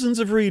thousands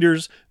of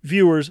readers,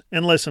 viewers,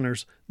 and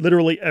listeners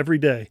literally every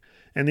day,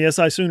 and the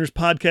AllSooners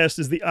Podcast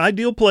is the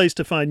ideal place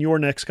to find your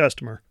next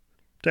customer.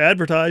 To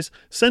advertise,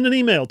 send an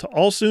email to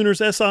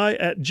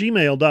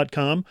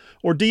allsoonersi@gmail.com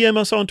or DM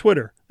us on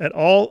Twitter at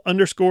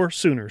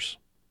all_Sooners.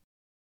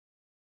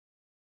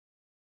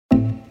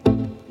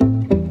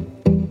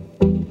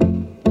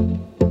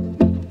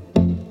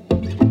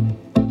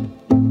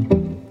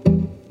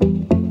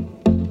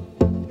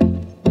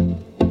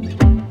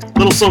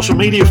 Little social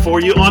media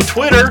for you. On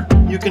Twitter,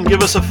 you can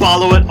give us a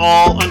follow at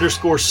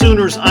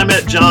all_Sooners. I'm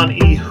at John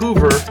E.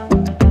 Hoover.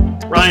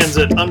 Ryan's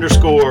at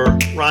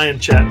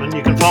 _Ryan Chapman.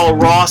 You can follow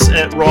Ross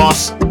at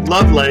Ross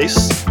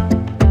Lovelace.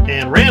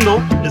 And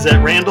Randall is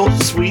at Randall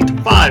Sweet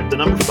 5, the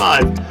number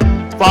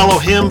 5. Follow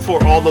him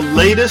for all the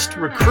latest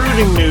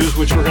recruiting news,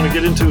 which we're going to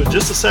get into in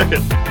just a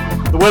second.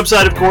 The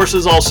website, of course,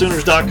 is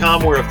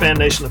allsooners.com. We're a Fan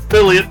Nation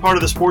affiliate, part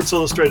of the Sports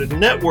Illustrated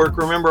Network.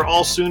 Remember,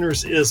 All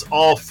Sooners is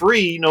all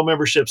free. No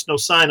memberships, no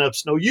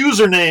signups, no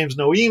usernames,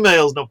 no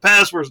emails, no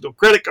passwords, no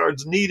credit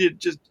cards needed.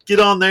 Just get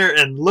on there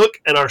and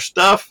look at our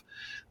stuff.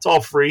 It's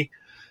all free.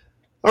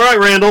 All right,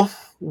 Randall,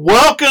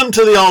 welcome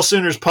to the All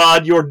Sooners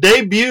Pod, your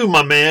debut,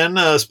 my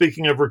man,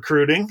 speaking of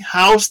recruiting.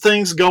 How's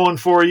things going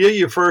for you,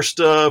 your first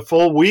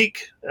full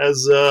week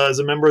as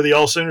a member of the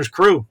All Sooners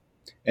crew?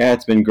 Yeah,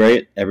 it's been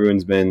great.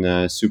 Everyone's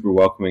been super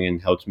welcoming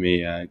and helped me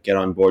get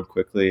on board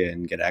quickly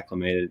and get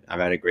acclimated. I've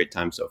had a great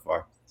time so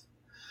far.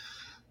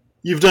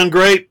 You've done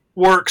great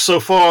work so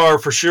far,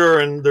 for sure,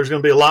 and there's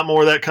going to be a lot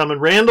more of that coming.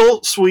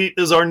 Randall Sweet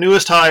is our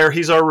newest hire.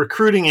 He's our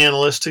recruiting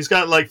analyst. He's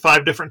got like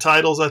 5 different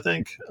titles, I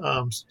think.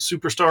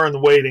 Superstar in the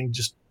waiting.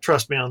 Just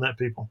trust me on that,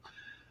 people.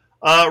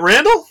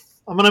 Randall,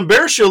 I'm going to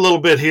embarrass you a little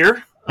bit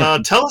here.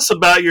 Tell us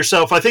about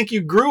yourself. I think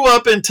you grew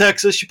up in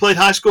Texas. You played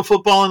high school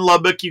football in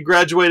Lubbock. You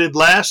graduated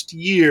last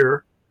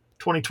year,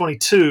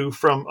 2022,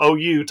 from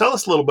OU. Tell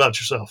us a little about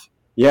yourself.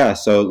 Yeah,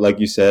 so like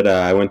you said,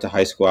 I went to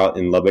high school out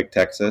in Lubbock,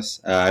 Texas.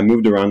 I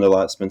moved around a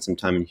lot, spent some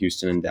time in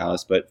Houston and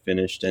Dallas, but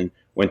finished and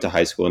went to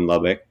high school in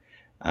Lubbock.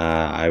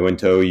 I went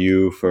to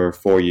OU for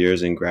 4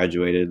 years and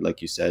graduated,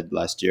 like you said,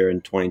 last year in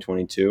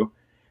 2022.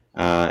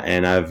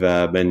 And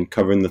I've been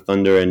covering the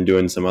Thunder and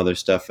doing some other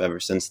stuff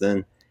ever since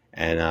then.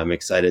 And I'm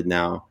excited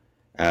now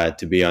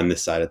to be on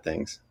this side of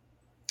things.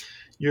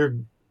 Your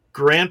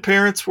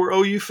grandparents were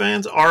OU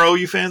fans? Are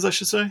OU fans, I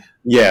should say?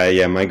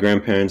 Yeah. My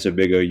grandparents are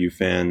big OU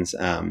fans.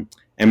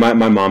 And my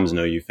mom's an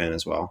OU fan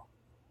as well.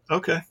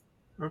 Okay.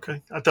 I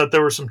thought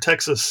there was some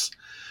Texas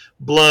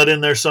blood in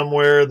there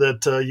somewhere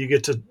that you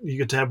get to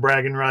have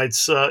bragging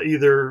rights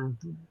either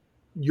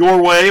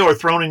your way or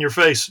thrown in your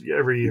face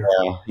every year.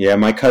 Yeah.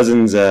 My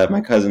cousin's a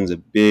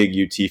big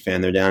UT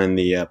fan. They're down in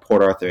the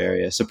Port Arthur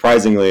area.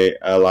 Surprisingly,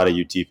 a lot of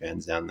UT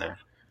fans down there.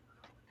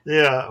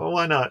 Yeah, well,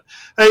 why not?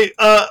 Hey,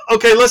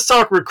 okay, let's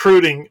talk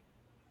recruiting.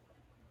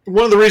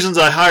 One of the reasons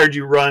I hired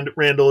you,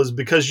 Randall, is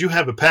because you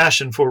have a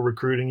passion for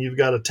recruiting. You've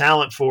got a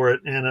talent for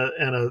it and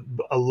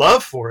a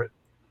love for it.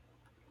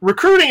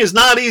 Recruiting is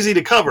not easy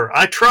to cover.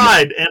 I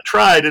tried over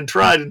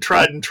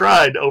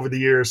the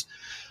years.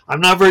 I'm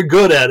not very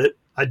good at it.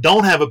 I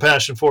don't have a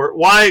passion for it.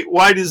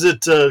 Why does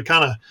it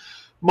kind of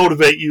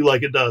motivate you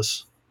like it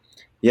does?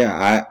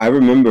 Yeah, I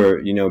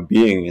remember,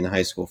 being in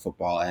high school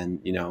football, and,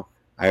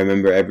 I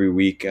remember every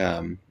week,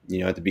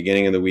 at the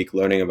beginning of the week,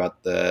 learning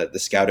about the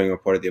scouting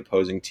report of the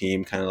opposing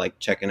team, kind of like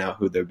checking out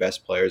who their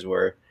best players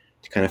were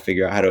to kind of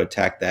figure out how to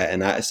attack that.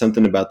 And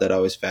something about that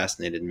always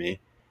fascinated me.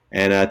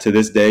 And to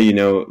this day,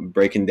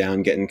 breaking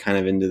down, getting kind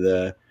of into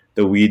the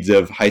weeds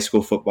of high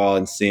school football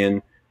and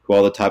seeing who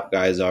all the top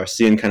guys are,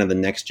 seeing kind of the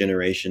next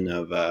generation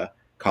of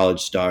college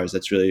stars.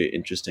 That's really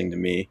interesting to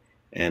me,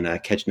 and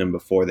catching them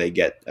before they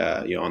get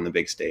on the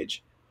big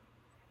stage.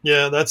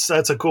 Yeah, that's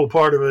a cool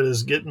part of it,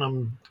 is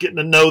getting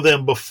to know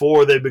them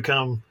before they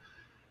become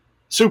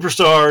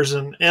superstars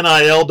and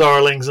NIL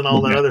darlings and all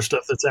that other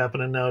stuff that's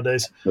happening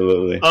nowadays.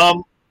 Absolutely.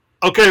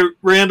 Okay,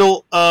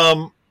 Randall,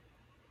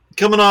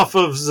 coming off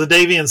of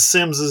Za'Davian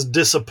Sims's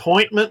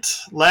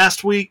disappointment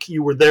last week,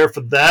 you were there for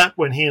that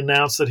when he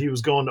announced that he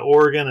was going to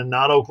Oregon and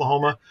not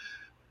Oklahoma.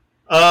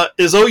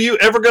 Is OU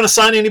ever going to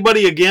sign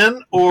anybody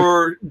again,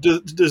 or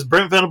does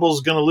Brent Venables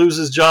going to lose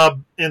his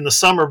job in the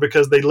summer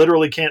because they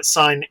literally can't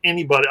sign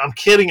anybody? I'm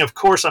kidding, of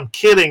course I'm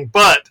kidding,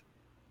 but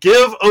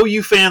give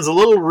OU fans a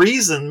little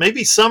reason,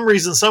 maybe some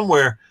reason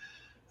somewhere,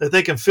 that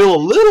they can feel a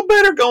little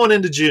better going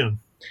into June.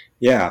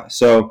 Yeah,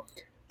 so,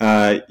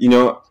 about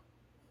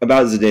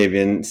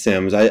Za'Davian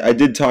Sims, I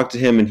did talk to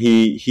him, and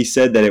he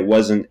said that it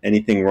wasn't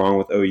anything wrong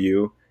with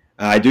OU.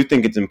 I do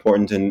think it's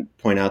important to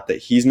point out that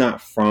he's not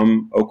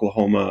from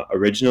Oklahoma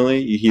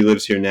originally. He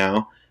lives here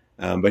now,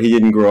 but he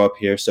didn't grow up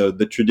here. So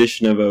the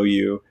tradition of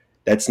OU,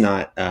 that's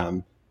not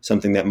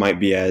something that might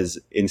be as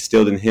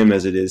instilled in him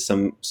as it is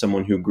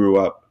someone who grew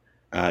up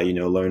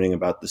learning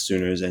about the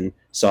Sooners and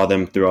saw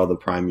them through all the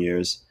prime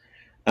years.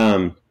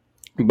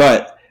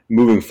 But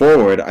moving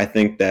forward, I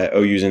think that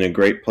OU's in a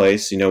great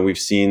place. We've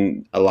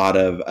seen a lot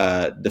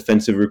of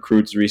defensive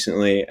recruits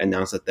recently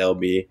announce that they'll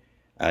be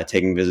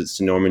taking visits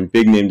to Norman.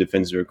 Big name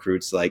defensive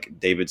recruits like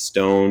David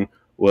Stone,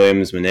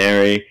 Williams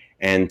Maneri,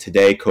 and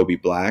today Kobe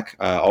Black.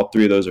 All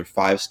three of those are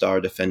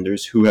 5-star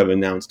defenders who have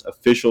announced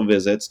official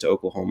visits to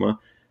Oklahoma.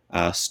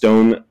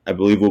 Stone, I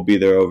believe, will be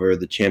there over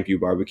the Champ U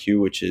Barbecue,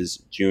 which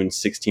is June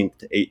 16th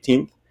to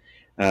 18th.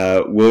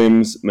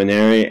 Williams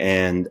Maneri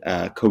and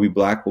Kobe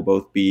Black will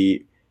both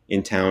be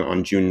in town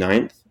on June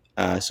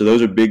 9th. So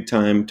those are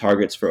big-time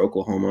targets for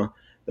Oklahoma.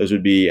 Those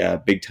would be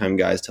big-time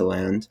guys to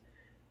land.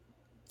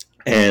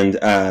 And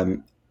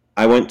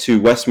I went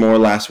to Westmore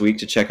last week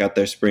to check out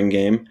their spring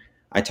game.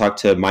 I talked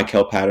to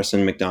Michael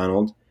Patterson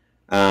McDonald.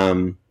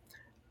 I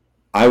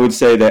would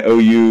say that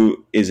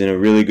OU is in a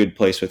really good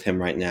place with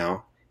him right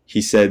now.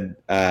 He said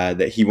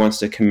that he wants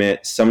to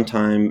commit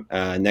sometime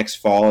next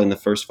fall in the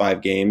first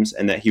 5 games,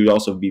 and that he would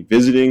also be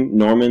visiting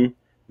Norman,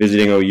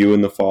 visiting OU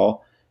in the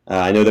fall.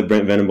 I know that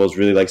Brent Venables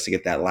really likes to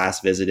get that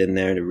last visit in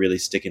there to really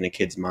stick in a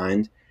kid's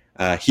mind.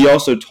 He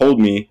also told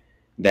me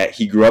that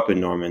he grew up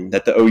in Norman,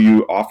 that the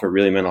OU offer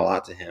really meant a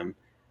lot to him.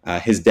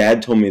 His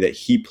dad told me that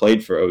he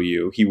played for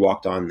OU. He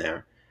walked on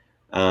there.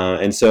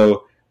 And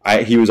so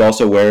he was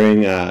also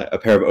wearing a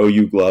pair of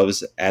OU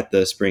gloves at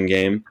the spring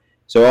game.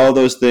 So all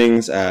those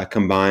things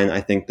combined,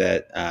 I think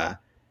that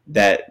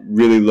that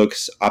really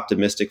looks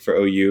optimistic for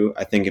OU.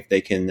 I think if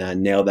they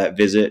can nail that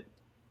visit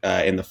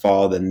in the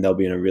fall, then they'll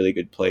be in a really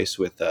good place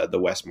with the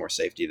Westmore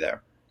safety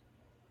there.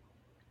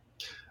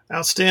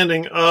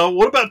 Outstanding.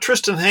 What about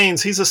Tristan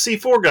Haynes? He's a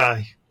C4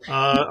 guy.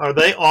 Are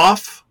they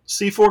off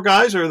C4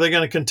 guys, or are they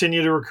going to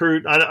continue to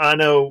recruit? I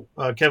know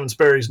Kevin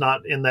Sperry's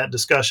not in that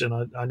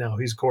discussion. I know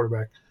he's a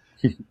quarterback.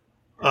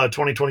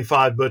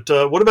 2025. But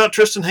what about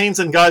Tristan Haynes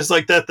and guys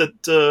like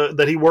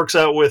that he works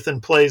out with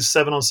and plays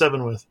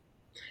 7-on-7 with?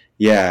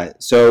 Yeah.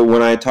 So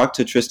when I talked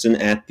to Tristan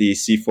at the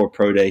C4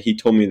 Pro Day, he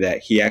told me that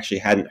he actually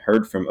hadn't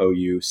heard from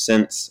OU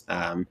since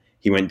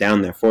he went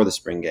down there for the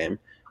spring game.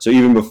 So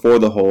even before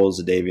the whole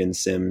Zadavian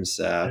Sims,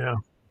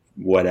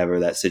 whatever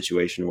that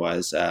situation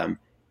was,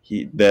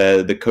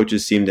 the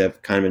coaches seem to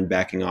have kind of been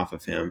backing off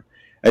of him.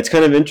 It's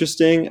kind of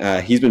interesting.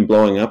 He's been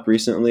blowing up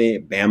recently.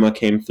 Bama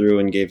came through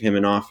and gave him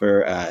an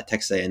offer.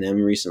 Texas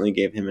A&M recently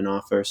gave him an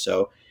offer.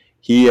 So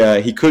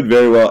he could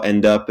very well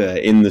end up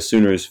in the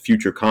Sooners'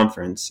 future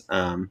conference.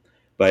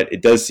 But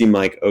it does seem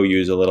like OU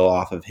is a little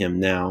off of him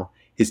now.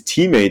 His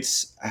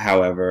teammates,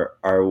 however,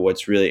 are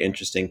what's really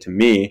interesting to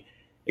me.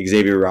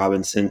 Xavier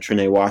Robinson,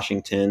 Trinae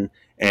Washington,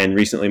 and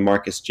recently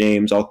Marcus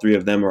James. All three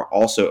of them are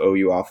also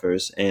OU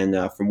offers. And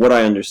from what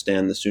I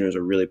understand, the Sooners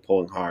are really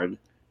pulling hard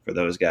for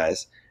those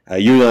guys.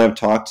 You and I have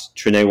talked.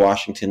 Trinae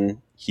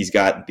Washington, he's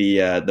got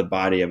the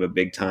body of a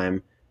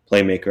big-time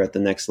playmaker at the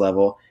next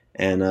level.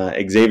 And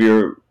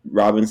Xavier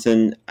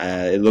Robinson,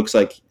 it looks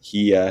like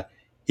he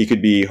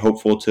could be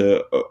hopeful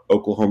to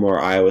Oklahoma or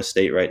Iowa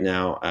State right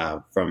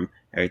now from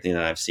everything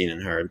that I've seen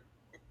and heard.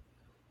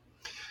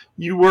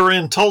 You were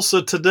in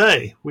Tulsa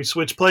today. We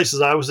switched places.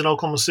 I was in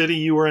Oklahoma City.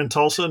 You were in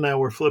Tulsa. Now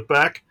we're flipped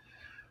back.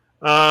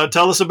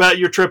 Tell us about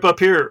your trip up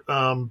here.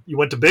 You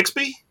went to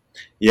Bixby?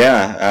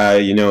 Yeah,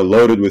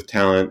 loaded with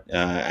talent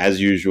as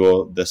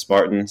usual. The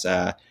Spartans,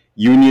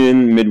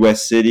 Union,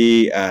 Midwest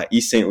City,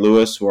 East St.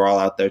 Louis were all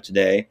out there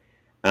today.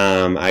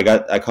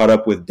 I caught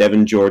up with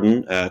Devin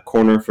Jordan,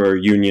 corner for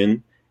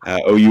Union,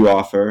 OU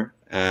offer,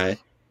 and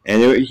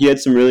he had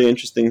some really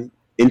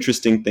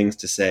interesting things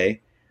to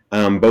say.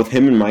 Both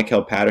him and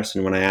Michael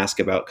Patterson, when I ask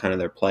about kind of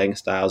their playing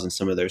styles and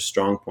some of their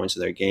strong points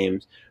of their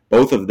games,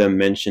 both of them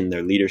mentioned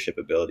their leadership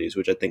abilities,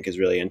 which I think is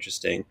really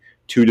interesting.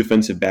 2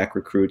 defensive back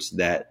recruits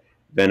that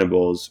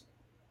Venables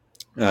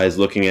is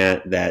looking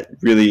at that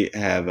really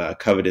have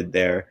coveted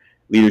their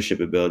leadership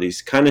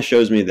abilities. Kind of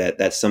shows me that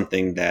that's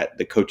something that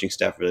the coaching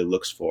staff really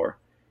looks for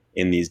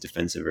in these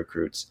defensive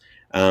recruits.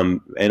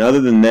 And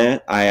other than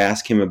that, I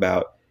asked him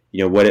about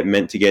what it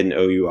meant to get an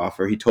OU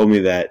offer. He told me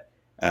that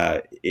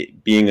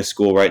it being a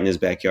school right in his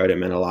backyard, it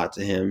meant a lot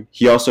to him.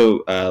 He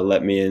also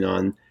let me in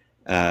on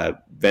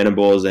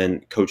Venables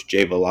and Coach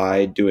Jay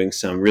Valai doing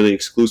some really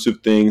exclusive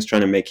things,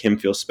 trying to make him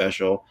feel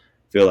special,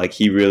 feel like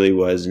he really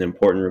was an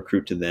important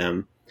recruit to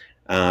them.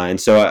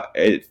 And so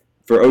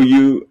for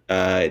OU,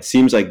 it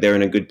seems like they're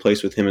in a good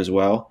place with him as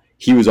well.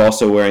 He was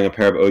also wearing a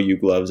pair of OU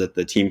gloves at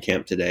the team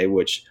camp today,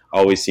 which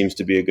always seems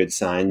to be a good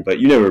sign, but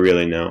you never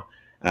really know.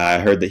 I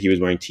heard that he was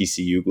wearing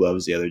TCU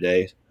gloves the other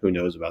day. Who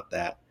knows about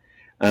that?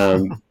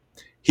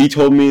 He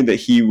told me that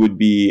he would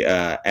be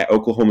at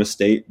Oklahoma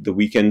State the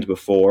weekend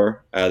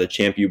before the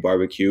Champ U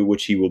Barbecue,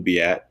 which he will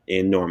be at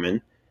in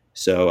Norman.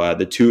 So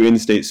the 2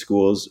 in-state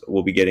schools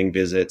will be getting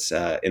visits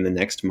in the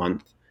next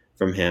month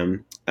from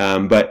him.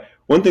 But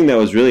one thing that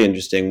was really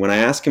interesting, when I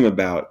asked him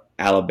about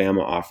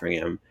Alabama offering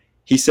him,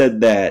 he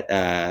said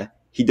that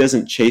he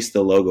doesn't chase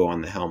the logo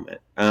on the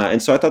helmet.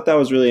 And so I thought that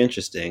was really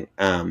interesting,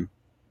 kind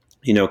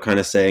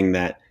of saying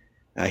that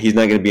he's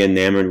not going to be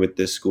enamored with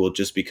this school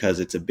just because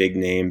it's a big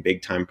name,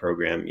 big time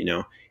program.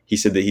 he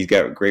said that he's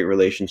got great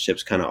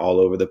relationships kind of all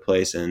over the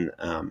place. And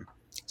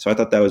so I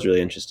thought that was really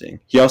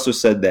interesting. He also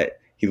said that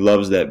he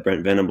loves that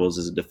Brent Venables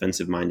is a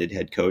defensive-minded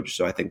head coach.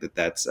 So I think that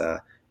that's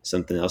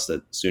something else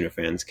that Sooner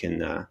fans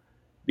can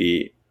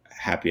be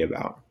happy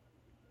about.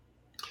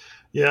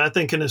 Yeah, I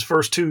think in his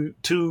first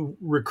two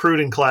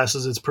recruiting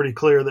classes, it's pretty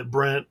clear that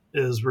Brent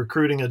is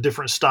recruiting a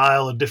different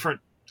style, a different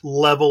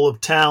level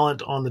of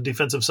talent on the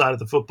defensive side of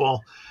the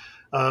football.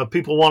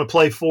 People want to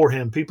play for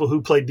him. People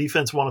who play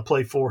defense want to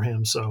play for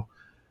him. So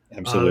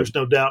there's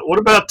no doubt. What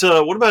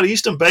about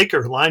Easton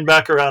Baker,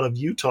 linebacker out of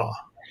Utah?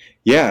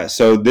 Yeah,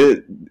 so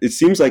it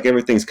seems like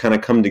everything's kind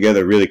of come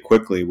together really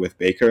quickly with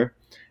Baker.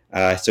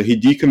 So he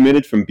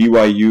decommitted from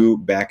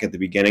BYU back at the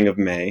beginning of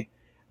May.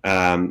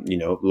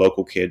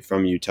 Local kid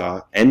from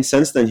Utah. And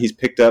since then, he's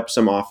picked up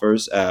some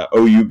offers,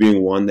 OU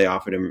being one. They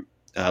offered him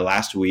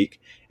last week.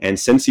 And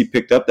since he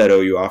picked up that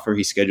OU offer,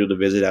 he scheduled a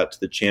visit out to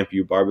the Champ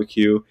U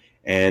barbecue.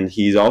 And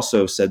he's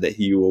also said that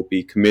he will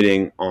be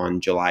committing on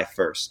July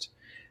 1st.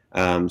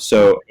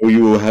 So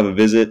OU will have a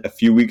visit a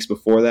few weeks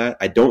before that.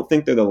 I don't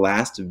think they're the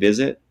last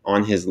visit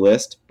on his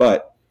list,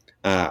 but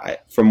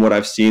from what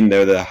I've seen,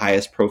 they're the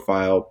highest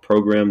profile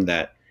program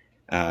that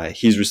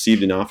he's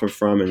received an offer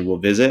from and will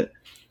visit.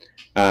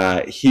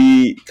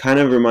 He kind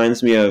of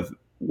reminds me of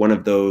one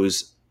of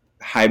those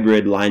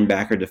hybrid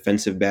linebacker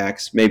defensive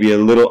backs, maybe a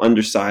little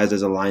undersized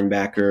as a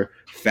linebacker,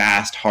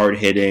 fast,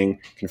 hard-hitting,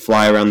 can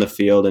fly around the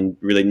field and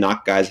really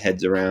knock guys'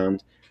 heads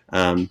around.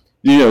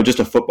 Just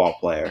a football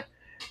player.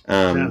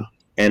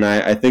 And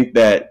I think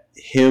that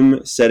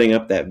him setting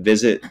up that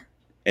visit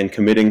and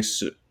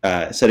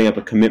setting up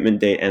a commitment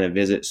date and a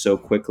visit so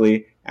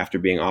quickly after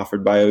being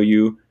offered by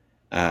OU,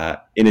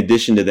 in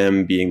addition to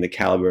them being the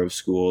caliber of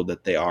school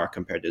that they are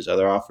compared to his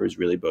other offers,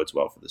 really bodes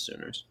well for the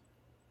Sooners.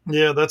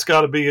 Yeah, that's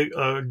got to be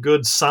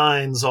good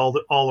signs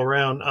all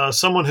around.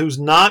 Someone who's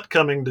not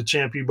coming to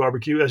Champ U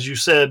Barbecue, as you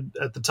said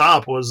at the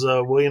top, was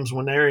Williams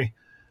Nwaneri.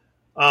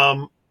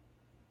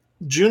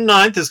 June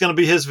 9th is going to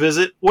be his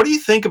visit. What do you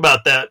think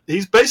about that?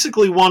 He's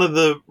basically one of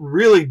the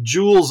really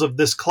jewels of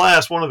this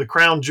class, one of the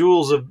crown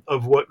jewels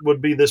of what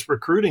would be this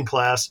recruiting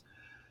class.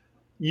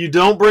 You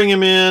don't bring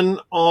him in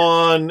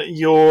when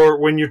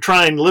you're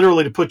trying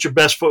literally to put your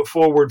best foot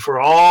forward for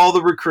all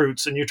the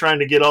recruits and you're trying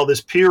to get all this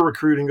peer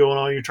recruiting going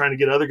on. You're trying to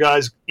get other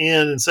guys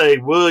in and say,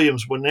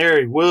 Williams,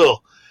 Nwaneri,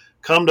 Will,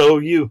 come to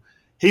OU.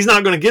 He's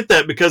not going to get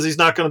that because he's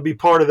not going to be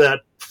part of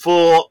that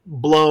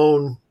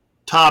full-blown,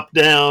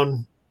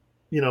 top-down,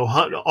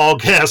 all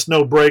gas,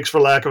 no brakes, for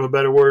lack of a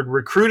better word,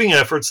 recruiting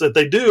efforts that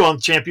they do on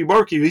Champ U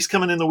Barbecue. He's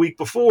coming in the week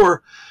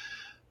before,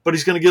 but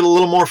he's going to get a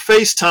little more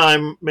face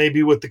time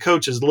maybe with the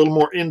coaches, a little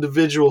more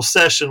individual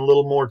session, a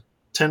little more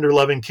tender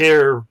loving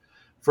care,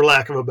 for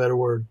lack of a better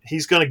word.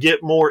 He's going to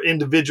get more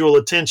individual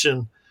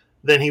attention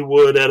than he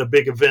would at a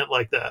big event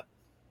like that.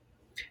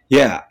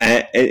 Yeah,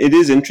 it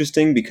is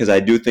interesting because I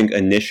do think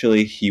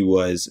initially he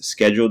was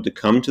scheduled to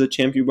come to the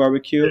Champ U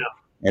Barbecue,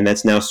 and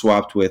that's now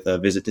swapped with a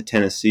visit to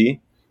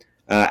Tennessee.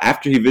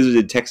 After he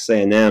visited Texas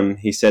A&M,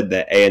 he said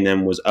that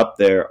A&M was up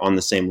there on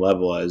the same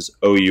level as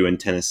OU and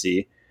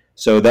Tennessee.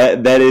 So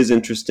that is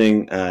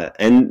interesting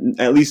and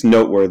at least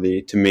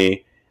noteworthy to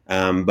me.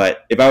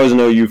 But if I was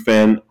an OU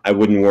fan, I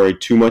wouldn't worry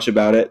too much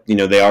about it.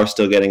 They are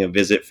still getting a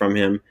visit from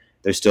him.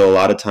 There's still a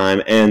lot of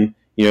time. And,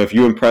 if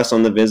you impress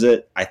on the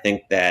visit, I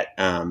think that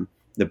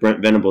the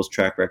Brent Venables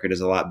track record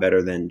is a lot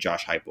better than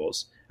Josh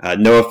Heupel's.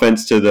 No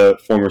offense to the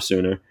former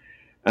Sooner.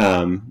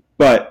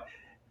 But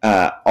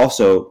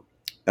also,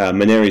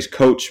 Nwaneri's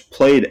coach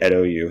played at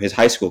OU. His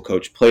high school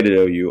coach played at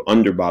OU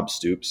under Bob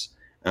Stoops.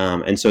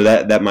 And so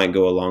that might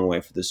go a long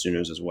way for the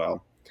Sooners as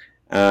well.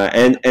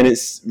 And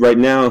it's right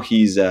now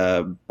he's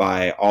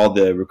by all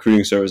the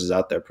recruiting services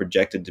out there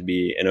projected to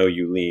be an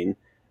OU lean,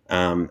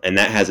 and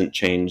that hasn't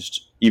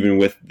changed even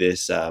with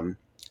this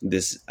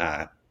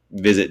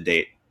visit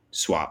date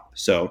swap.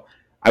 So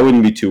I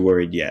wouldn't be too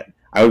worried yet.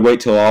 I would wait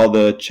till all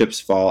the chips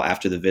fall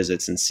after the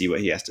visits and see what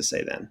he has to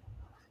say then.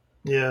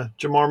 Yeah,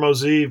 Jamar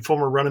Mosey,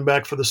 former running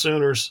back for the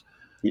Sooners.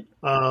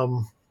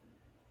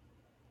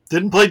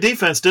 Didn't play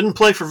defense, didn't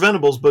play for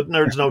Venables, but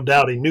there's no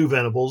doubt he knew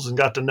Venables and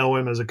got to know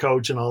him as a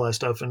coach and all that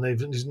stuff. And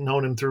they've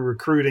known him through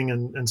recruiting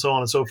and so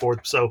on and so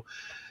forth. So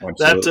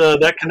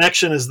that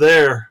connection is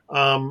there.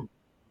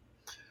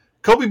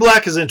 Kobe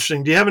Black is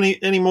interesting. Do you have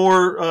any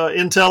more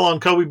intel on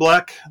Kobe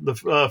Black, the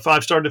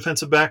 5-star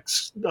defensive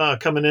backs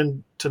coming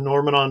in to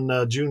Norman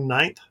on June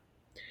 9th?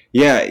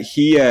 Yeah,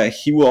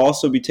 he will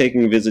also be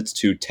taking visits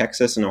to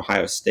Texas and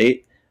Ohio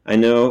State, I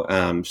know.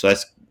 So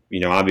that's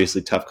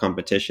obviously tough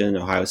competition.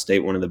 Ohio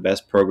State, one of the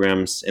best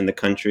programs in the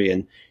country,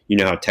 and you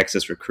know how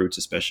Texas recruits,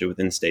 especially with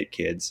in-state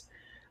kids.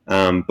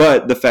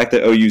 But the fact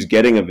that OU's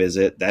getting a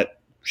visit, that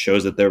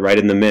shows that they're right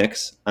in the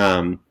mix.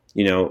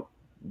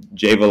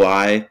 Jay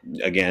Valai,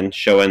 again,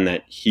 showing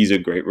that he's a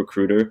great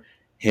recruiter.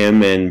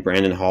 Him and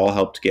Brandon Hall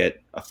helped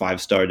get a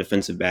 5-star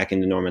defensive back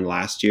into Norman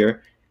last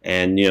year.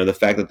 And, the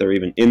fact that they're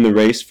even in the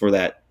race for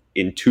that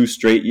in 2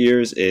 straight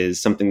years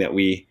is something that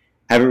we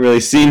haven't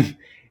really seen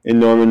in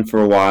Norman for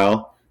a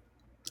while.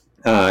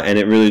 And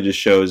it really just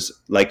shows,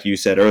 like you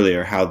said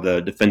earlier, how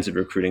the defensive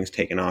recruiting's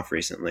taken off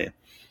recently.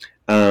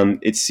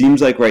 It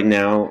seems like right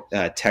now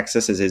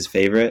Texas is his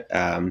favorite.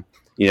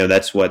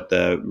 That's what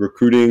the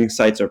recruiting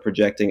sites are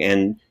projecting.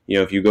 And,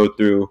 if you go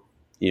through,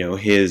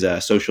 his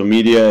social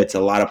media, it's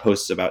a lot of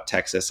posts about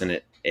Texas,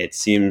 and it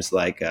seems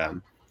like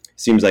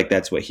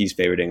that's what he's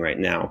favoriting right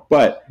now.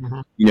 But,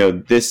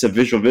 this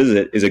official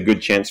visit is a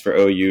good chance for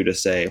OU to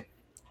say,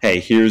 hey,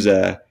 here's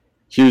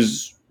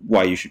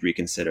why you should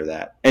reconsider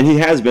that. And he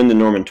has been to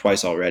Norman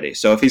twice already.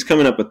 So if he's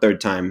coming up a third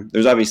time,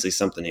 there's obviously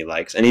something he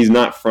likes. And he's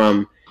not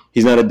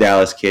a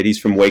Dallas kid. He's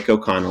from Waco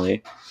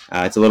Connolly.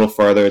 It's a little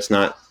farther. It's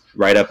not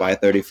right up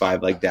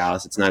I-35 like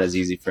Dallas. It's not as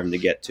easy for him to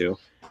get to.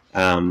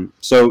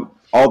 So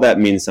all that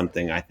means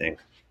something, I think.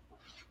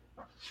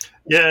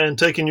 Yeah, and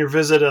taking your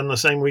visit on the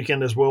same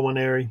weekend as Will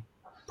Winery,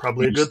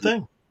 probably a good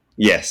thing.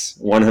 Yes,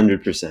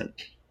 100%.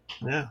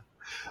 Yeah.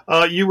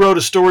 You wrote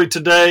a story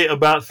today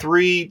about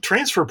 3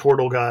 transfer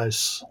portal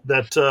guys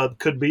that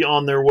could be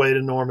on their way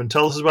to Norman.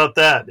 Tell us about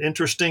that.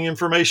 Interesting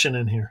information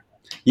in here.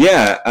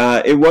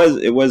 Yeah, it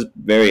was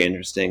very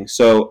interesting.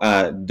 So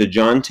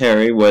DeJohn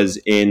Terry was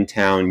in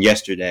town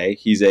yesterday.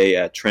 He's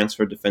a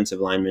transfer defensive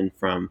lineman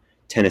from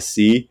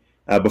Tennessee.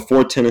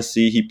 Before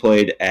Tennessee, he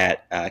played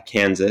at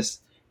Kansas.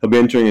 He'll be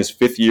entering his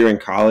 5th year in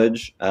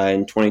college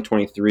in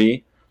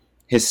 2023.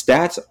 His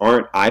stats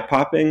aren't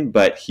eye-popping,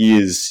 but he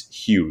is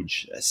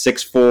huge.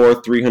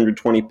 6'4",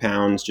 320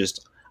 pounds,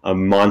 just a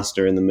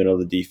monster in the middle of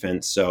the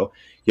defense. So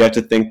you have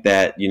to think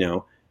that,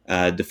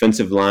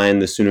 defensive line,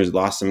 the Sooners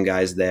lost some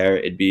guys there.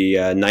 It'd be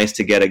nice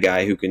to get a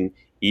guy who can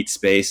eat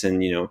space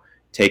and,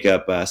 take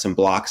up some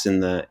blocks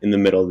in the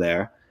middle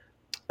there.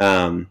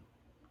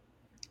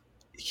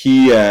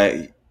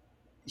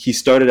 He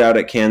started out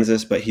at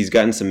Kansas, but he's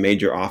gotten some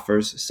major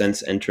offers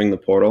since entering the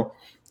portal.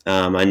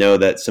 I know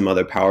that some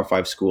other Power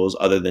 5 schools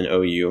other than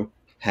OU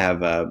have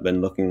been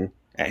looking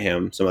at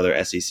him, some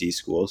other SEC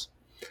schools.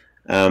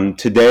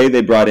 Today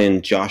they brought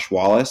in Josh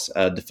Wallace,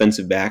 a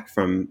defensive back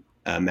from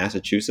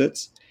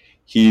Massachusetts.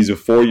 He's a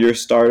 4-year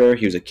starter.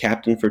 He was a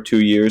captain for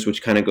 2 years,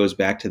 which kind of goes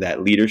back to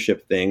that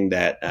leadership thing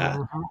that,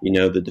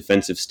 the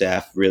defensive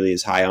staff really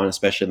is high on,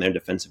 especially in their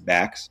defensive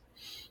backs.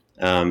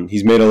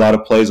 He's made a lot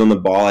of plays on the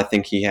ball. I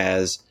think he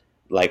has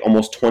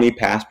almost 20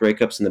 pass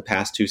breakups in the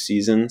past 2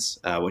 seasons,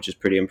 which is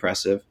pretty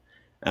impressive.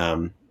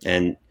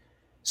 And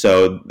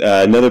so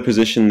another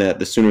position that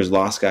the Sooners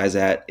lost guys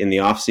at in the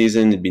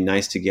offseason, it'd be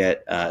nice to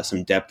get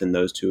some depth in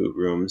those 2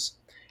 rooms.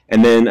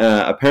 And then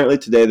apparently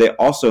today they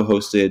also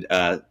hosted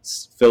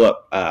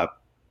Philip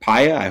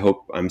Paya. I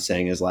hope I'm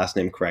saying his last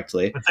name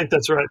correctly. I think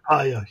that's right,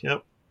 Paya,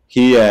 yep.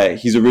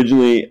 He's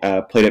originally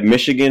played at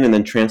Michigan and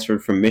then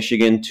transferred from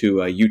Michigan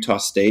to Utah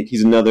State.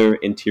 He's another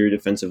interior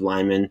defensive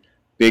lineman,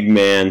 big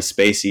man,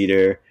 space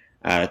eater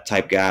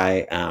type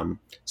guy.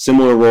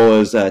 Similar role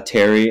as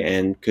Terry,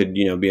 and could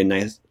be a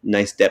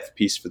nice depth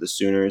piece for the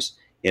Sooners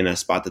in a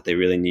spot that they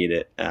really need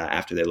it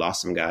after they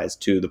lost some guys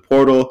to the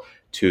portal,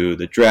 to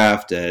the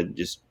draft,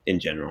 just in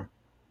general.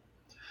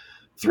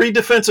 3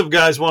 defensive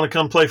guys want to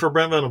come play for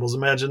Brent Venables.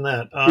 Imagine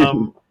that.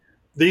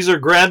 These are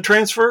grad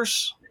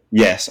transfers?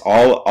 Yes,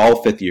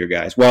 all 5th year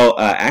guys. Well,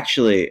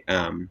 actually,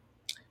 2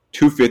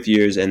 5th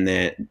years, and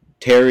then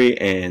Terry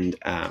and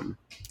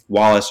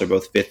Wallace are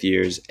both 5th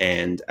years,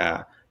 and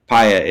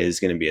Paya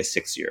is going to be a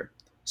 6th year.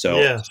 So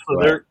yeah,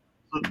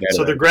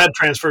 they're grad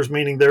transfers,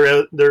 meaning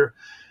they're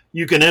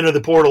you can enter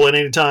the portal at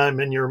any time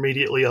and you're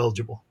immediately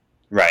eligible.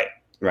 Right,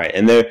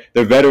 and they're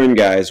veteran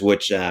guys,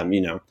 which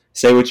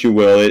say what you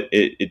will,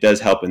 it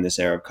does help in this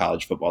era of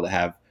college football to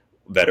have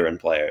veteran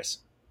players.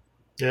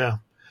 Yeah.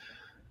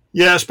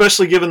 Yeah,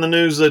 especially given the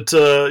news that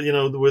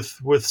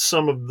with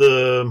some of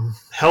the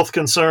health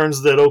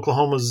concerns that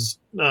Oklahoma's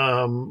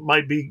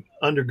might be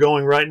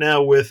undergoing right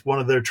now with one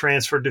of their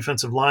transfer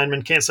defensive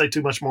linemen. Can't say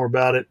too much more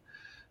about it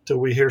till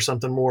we hear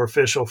something more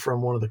official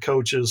from one of the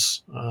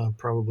coaches,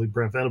 probably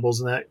Brent Venables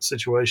in that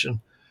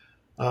situation.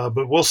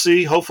 But we'll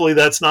see. Hopefully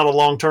that's not a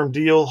long-term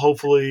deal.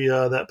 Hopefully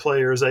that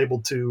player is able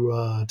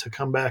to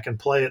come back and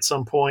play at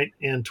some point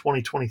in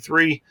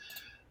 2023.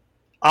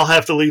 I'll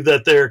have to leave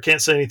that there.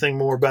 Can't say anything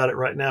more about it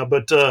right now.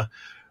 But,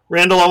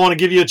 Randall, I want to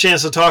give you a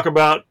chance to talk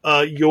about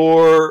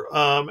your,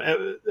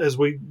 as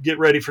we get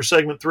ready for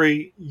segment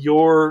 3,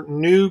 your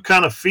new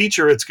kind of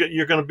feature.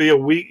 You're going to be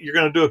you're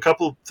going to do a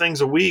couple of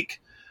things a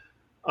week.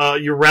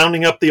 You're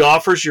rounding up the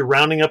offers, you're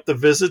rounding up the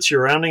visits,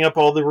 you're rounding up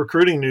all the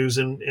recruiting news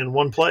in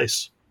one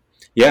place.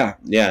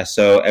 Yeah.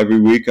 So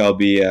every week I'll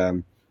be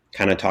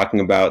kind of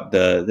talking about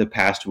the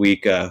past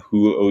week,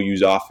 who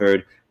OU's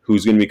offered,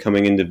 who's going to be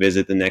coming in to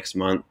visit the next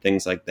month,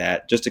 things like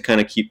that, just to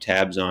kind of keep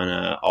tabs on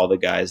all the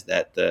guys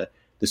that the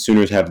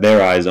Sooners have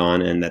their eyes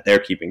on and that they're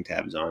keeping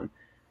tabs on,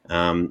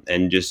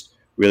 and just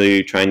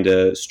really trying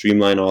to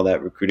streamline all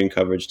that recruiting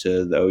coverage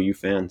to the OU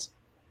fans.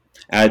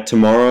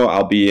 Tomorrow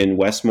I'll be in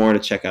Westmore to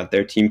check out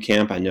their team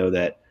camp. I know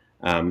that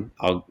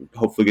I'll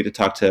hopefully get to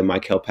talk to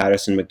Michael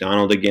Patterson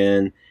McDonald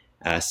again,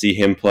 see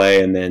him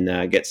play, and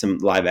then get some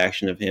live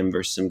action of him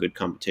versus some good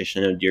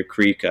competition. At Deer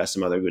Creek,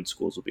 some other good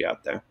schools will be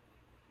out there.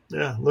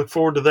 Yeah, look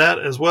forward to that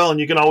as well. And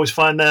you can always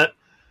find that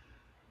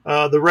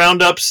the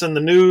roundups and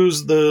the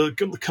news, the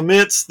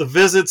commits, the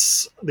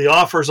visits, the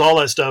offers, all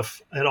that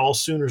stuff at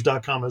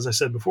allsooners.com. As I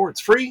said before,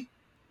 it's free.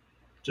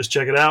 Just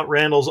check it out.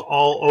 Randall's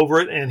all over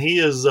it, and he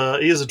is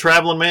a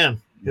traveling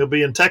man. He'll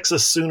be in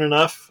Texas soon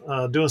enough,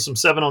 doing some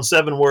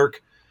 7-on-7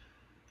 work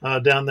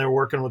down there,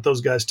 working with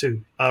those guys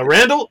too.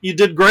 Randall, you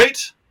did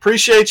great.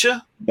 Appreciate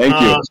you. Thank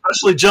you.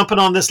 Especially jumping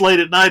on this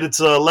late at night. It's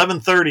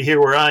 11:30 here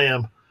where I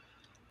am.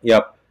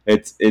 Yep.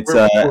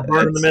 We're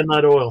burning the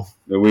midnight oil.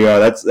 We are.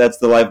 That's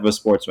the life of a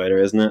sports writer,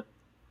 isn't it?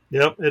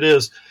 Yep, it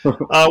is.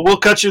 We'll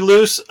cut you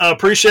loose.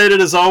 Appreciate it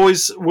as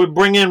always. We'll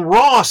bring in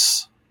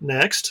Ross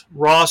next.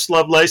 Ross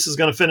Lovelace is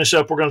going to finish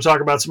up. We're going to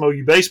talk about some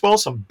OU baseball,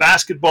 some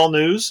basketball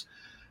news,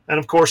 and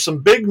of course some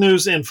big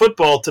news in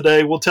football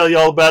today. We'll tell you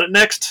all about it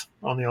next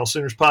on the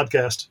AllSooners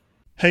Podcast.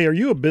 Hey, are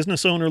you a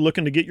business owner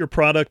looking to get your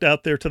product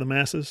out there to the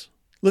masses?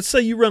 Let's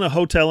say you run a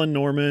hotel in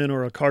Norman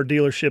or a car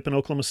dealership in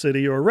Oklahoma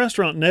City or a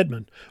restaurant in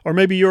Edmond, or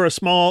maybe you're a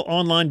small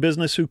online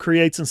business who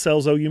creates and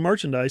sells OU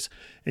merchandise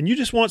and you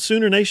just want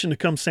Sooner Nation to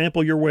come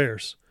sample your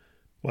wares.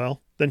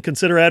 Well, then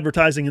consider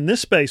advertising in this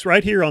space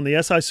right here on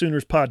the SI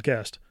Sooners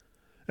Podcast.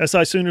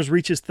 SI Sooners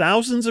reaches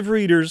thousands of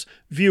readers,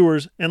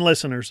 viewers, and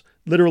listeners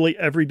literally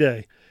every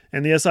day,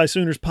 and the SI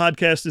Sooners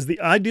Podcast is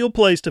the ideal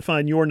place to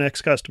find your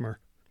next customer.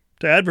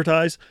 To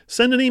advertise,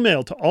 send an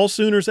email to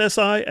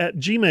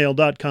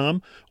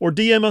allsoonersi@gmail.com or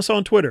DM us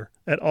on Twitter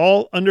at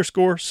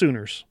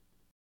all_Sooners.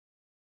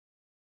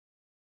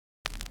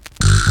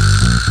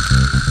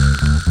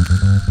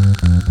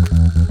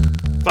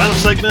 Final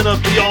segment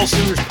of the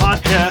AllSooners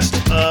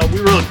Podcast. We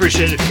really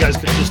appreciate it if you guys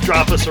could just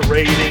drop us a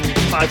rating.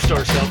 5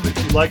 stars help.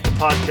 If you like the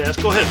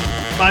podcast, go ahead.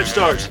 5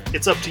 stars.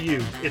 It's up to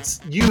you.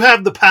 You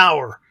have the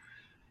power.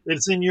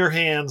 It's in your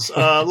hands.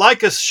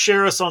 Like us,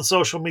 share us on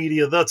social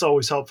media. That's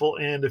always helpful.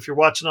 And if you're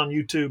watching on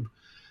YouTube,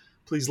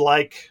 please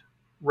like,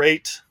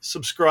 rate,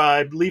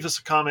 subscribe, leave us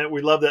a comment.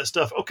 We love that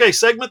stuff. Okay,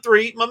 segment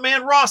 3. My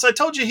man Ross, I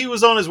told you he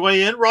was on his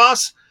way in.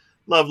 Ross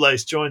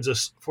Lovelace joins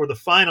us for the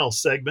final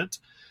segment.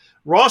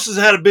 Ross has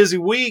had a busy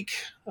week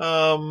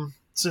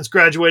since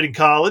graduating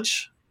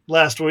college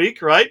last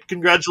week, right?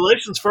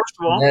 Congratulations, first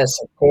of all. Yes,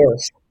 of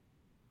course.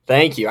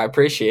 Thank you. I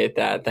appreciate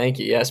that. Thank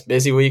you. Yes,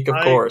 busy week, of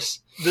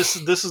course. This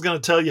is going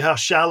to tell you how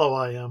shallow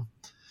I am.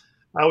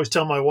 I always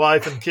tell my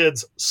wife and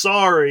kids,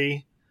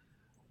 sorry,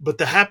 but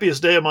the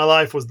happiest day of my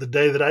life was the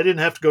day that I didn't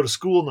have to go to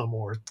school no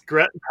more.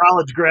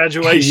 College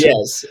graduation.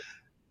 Yes.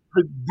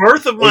 The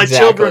birth of my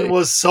children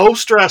was so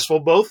stressful.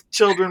 Both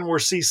children were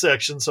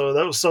C-section, so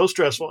that was so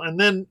stressful. And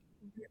then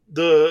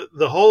the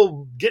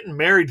whole getting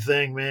married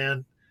thing,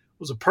 man,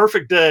 was a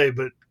perfect day,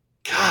 but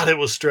God, it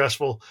was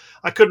stressful.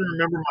 I couldn't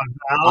remember my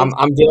vows.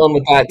 I'm dealing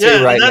with that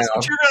too right now.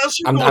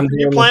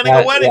 You're planning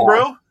a wedding,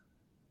 bro.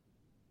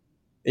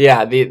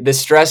 Yeah, the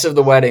stress of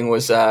the wedding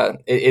was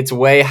it's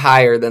way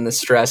higher than the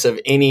stress of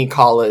any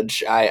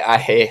college. I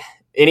hate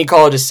any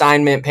college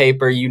assignment,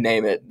 paper, you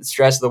name it. The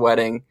stress of the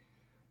wedding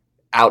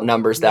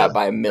outnumbers that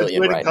by a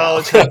million right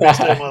college, now. Happiest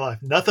day of my life.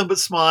 Nothing but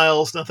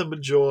smiles, nothing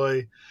but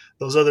joy.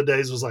 Those other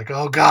days was like,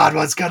 oh God,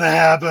 what's gonna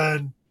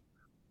happen?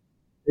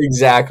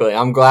 Exactly.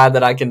 I'm glad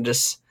that I can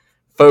just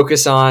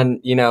focus on,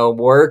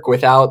 work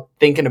without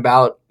thinking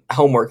about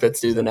homework that's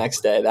due the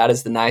next day. That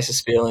is the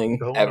nicest feeling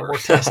ever. More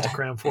tests to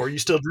cram for. You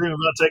still dream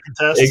about taking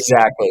tests?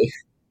 Exactly.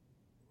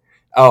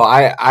 Oh,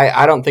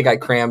 I don't think I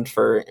crammed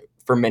for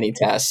many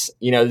tests.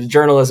 The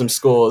journalism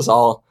school is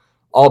all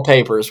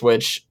papers,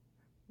 which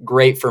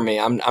great for me.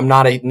 I'm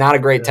not a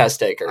great test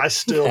taker. I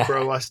still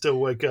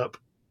wake up.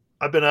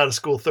 I've been out of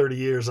school 30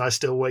 years. I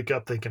still wake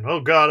up thinking, oh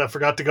God, I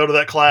forgot to go to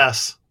that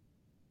class.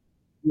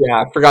 Yeah,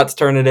 I forgot to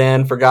turn it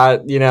in.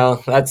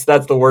 That's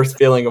the worst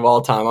feeling of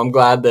all time. I'm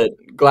glad that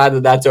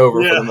that's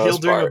over for the most part. He'll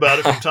dream about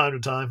it from time to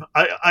time.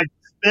 I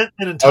spent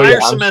an entire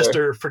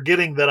semester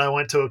forgetting that I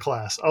went to a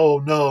class. Oh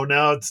no,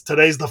 now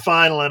today's the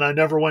final and I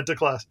never went to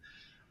class.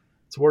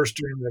 It's the worst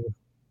dream ever.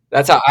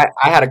 That's how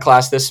I had a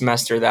class this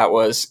semester that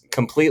was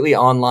completely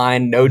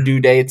online, no due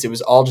dates. It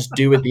was all just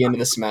due at the end of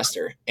the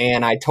semester.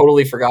 And I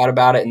totally forgot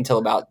about it until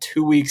about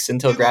 2 weeks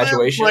until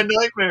graduation. That was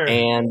my nightmare.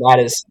 And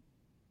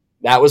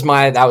that was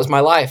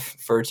my life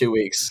for 2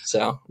 weeks.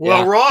 So,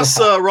 well,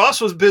 yeah. Ross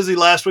was busy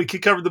last week. He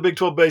covered the Big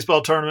 12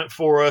 baseball tournament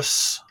for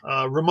us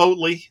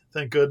remotely.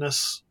 Thank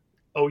goodness.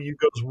 OU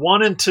goes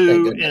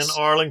 1-2 in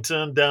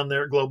Arlington down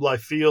there at Globe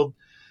Life Field.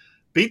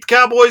 Beat the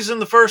Cowboys in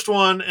the first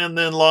one and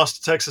then lost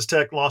to Texas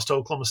Tech, lost to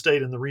Oklahoma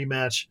State in the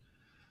rematch.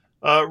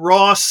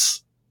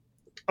 Ross,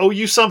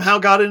 OU somehow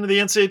got into the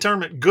NCAA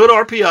tournament. Good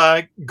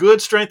RPI,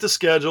 good strength of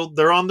schedule.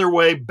 They're on their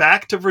way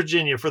back to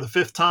Virginia for the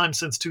 5th time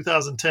since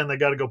 2010. They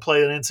got to go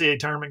play an NCAA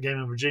tournament game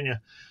in Virginia.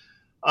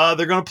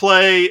 They're going to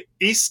play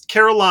East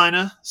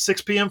Carolina,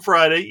 6 p.m.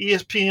 Friday,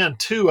 ESPN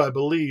 2, I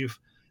believe.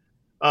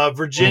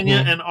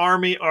 Virginia and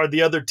Army are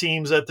the other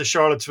teams at the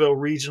Charlottesville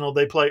Regional.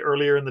 They play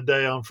earlier in the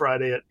day on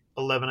Friday at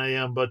 11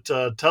 a.m. But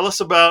tell us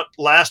about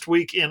last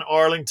week in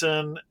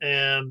Arlington,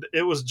 and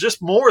it was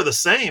just more of the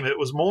same. It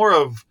was more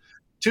of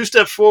 2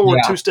 steps forward,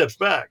 2 steps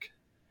back.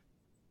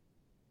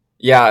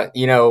 Yeah,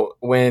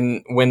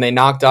 when they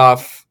knocked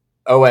off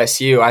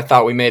OSU, I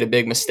thought we made a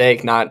big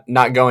mistake not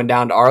going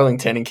down to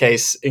Arlington in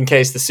case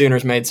the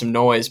Sooners made some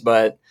noise.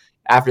 But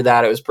after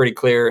that, it was pretty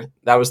clear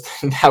that was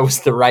that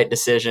was the right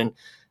decision.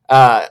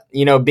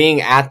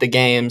 Being at the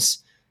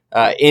games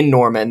in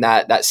Norman,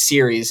 that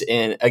series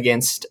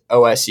against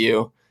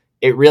OSU,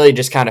 it really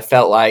just kind of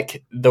felt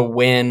like the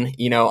win,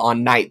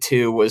 on night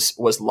 2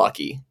 was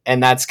lucky,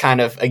 and that's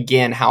kind of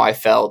again how I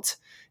felt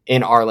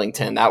in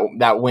Arlington,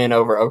 that win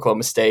over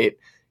Oklahoma State.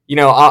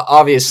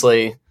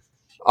 Obviously,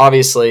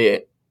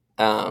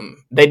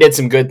 they did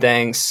some good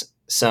things,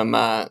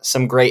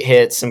 some great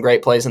hits, some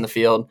great plays in the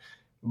field,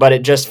 but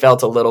it just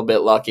felt a little bit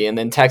lucky. And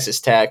then Texas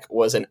Tech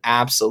was an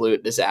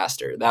absolute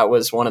disaster. That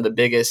was one of the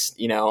biggest.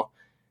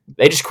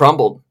 They just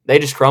crumbled.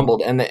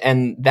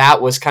 And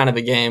that was kind of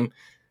the game.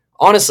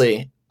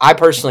 Honestly, I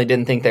personally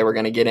didn't think they were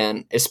going to get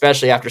in,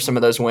 especially after some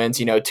of those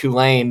wins.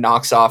 Tulane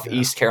knocks off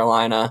East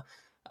Carolina.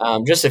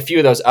 Just a few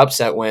of those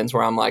upset wins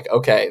where I'm like,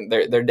 okay,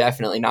 they're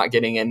definitely not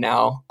getting in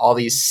now. All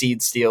these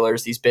seed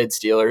stealers, these bid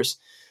stealers.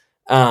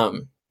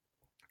 And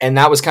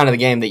that was kind of the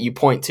game that you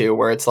point to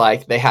where it's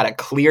like they had a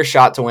clear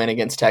shot to win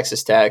against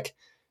Texas Tech,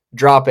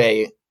 drop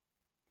a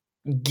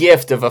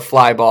gift of a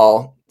fly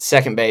ball,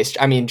 second base.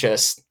 I mean,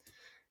 just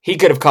he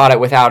could have caught it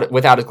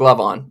without his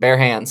glove on, bare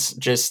hands,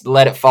 just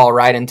let it fall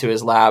right into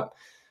his lap.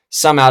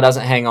 Somehow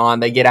doesn't hang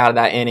on. They get out of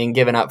that inning,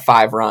 giving up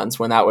 5 runs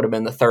when that would have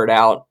been the third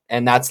out,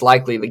 and that's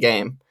likely the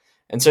game.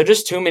 And so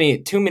just too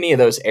many of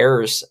those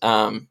errors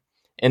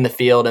in the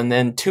field, and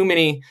then too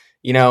many.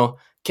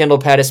 Kendall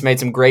Pettis made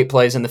some great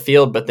plays in the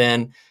field, but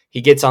then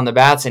he gets on the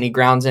bats and he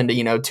grounds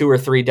into 2 or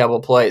 3 double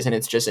plays, and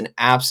it's just an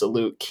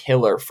absolute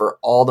killer for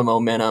all the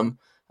momentum,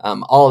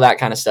 all of that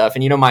kind of stuff.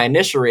 And my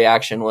initial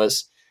reaction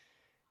was,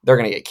 they're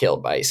going to get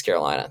killed by East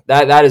Carolina.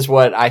 That is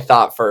what I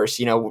thought first,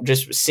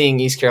 just seeing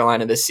East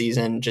Carolina this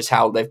season, just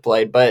how they've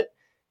played. But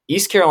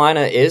East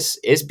Carolina is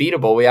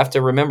beatable. We have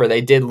to remember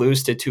they did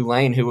lose to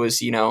Tulane, who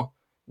was,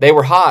 they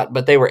were hot,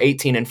 but they were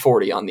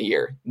 18-40 on the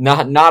year.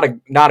 Not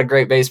a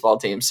great baseball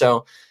team.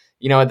 So,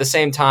 at the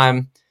same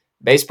time,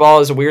 baseball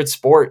is a weird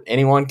sport.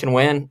 Anyone can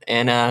win.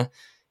 And,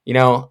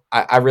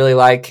 I really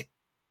like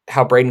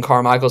how Braden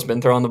Carmichael's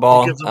been throwing the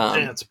ball. He gives him a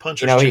chance,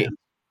 puncher's chance.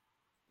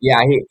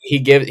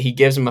 He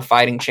gives them a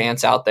fighting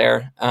chance out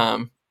there.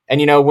 And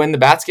when the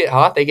bats get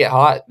hot, they get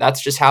hot.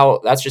 That's just how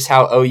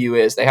OU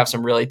is. They have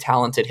some really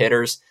talented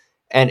hitters,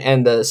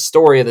 and the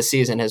story of the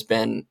season has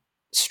been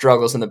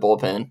struggles in the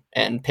bullpen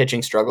and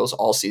pitching struggles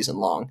all season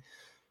long.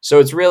 So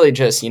it's really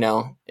just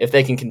if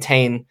they can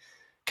contain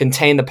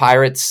the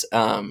Pirates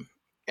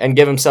and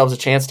give themselves a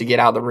chance to get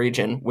out of the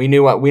region. We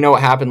know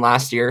what happened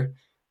last year,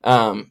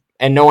 and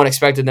no one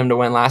expected them to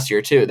win last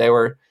year too. They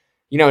were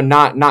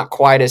not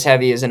quite as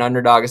heavy as an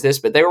underdog as this,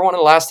 but they were one of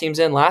the last teams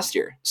in last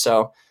year.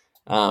 So,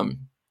 I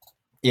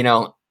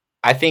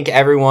think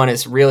everyone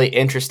is really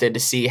interested to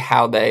see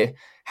how they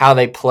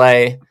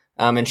play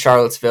in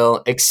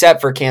Charlottesville,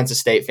 except for Kansas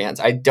State fans.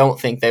 I don't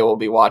think they will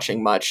be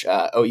watching much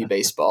OU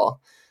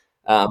baseball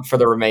for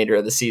the remainder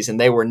of the season.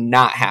 They were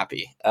not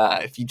happy.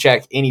 If you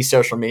check any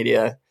social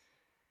media,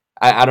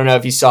 I don't know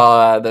if you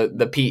saw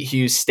the Pete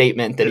Hughes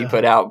statement that he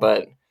put out,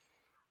 but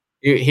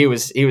he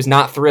was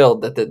not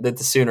thrilled that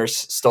the Sooners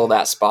stole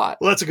that spot.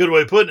 Well, that's a good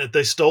way of putting it.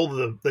 They stole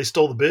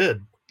the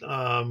bid.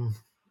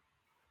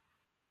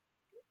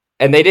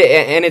 And they did,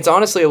 and it's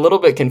honestly a little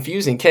bit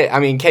confusing.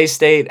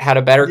 K-State had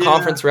a better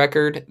conference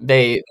record.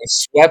 They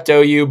swept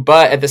OU,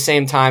 but at the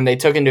same time, they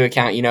took into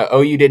account,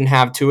 OU didn't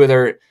have two of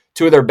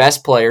their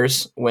best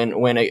players when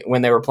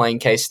they were playing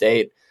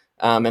K-State,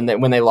 and that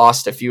when they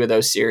lost a few of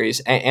those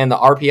series, and the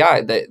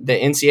RPI, the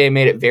NCAA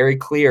made it very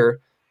clear,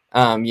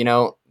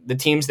 the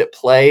teams that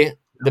play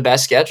the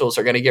best schedules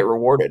are going to get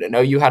rewarded. And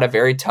OU had a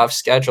very tough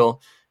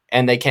schedule,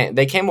 and they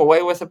came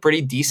away with a pretty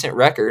decent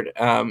record,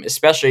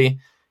 especially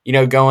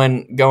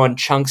going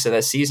chunks of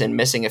the season,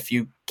 missing a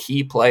few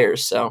key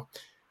players. So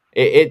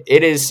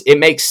it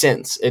makes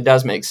sense. It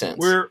does make sense.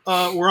 We're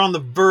on the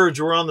verge.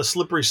 We're on the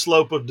slippery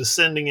slope of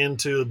descending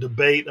into a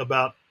debate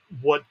about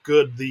what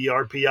good the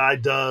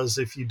RPI does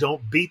if you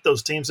don't beat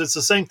those teams. It's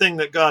the same thing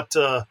that got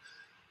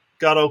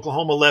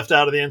Oklahoma left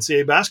out of the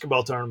NCAA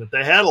basketball tournament.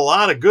 They had a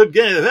lot of good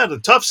games. They had a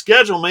tough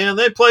schedule, man.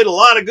 They played a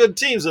lot of good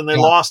teams, and they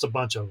lost a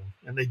bunch of them.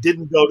 And they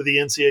didn't go to the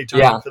NCAA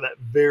tournament for that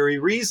very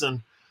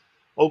reason.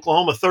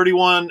 Oklahoma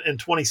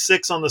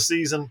 31-26 on the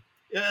season.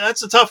 Yeah,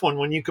 that's a tough one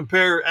when you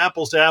compare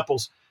apples to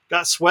apples.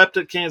 Got swept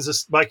at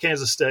by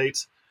Kansas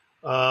State.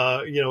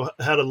 Had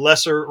a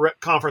lesser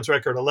conference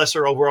record, a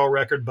lesser overall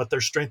record, but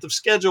their strength of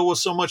schedule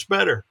was so much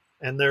better,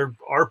 and their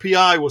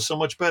RPI was so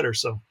much better.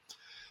 So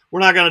we're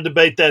not going to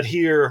debate that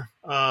here.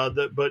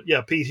 But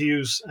Pete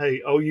Hughes.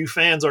 Hey, OU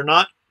fans are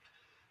not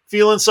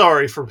feeling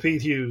sorry for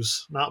Pete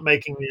Hughes not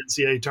making the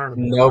NCAA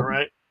tournament. Nope. All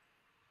right.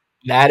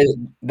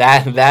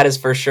 That is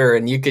for sure,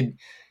 and you could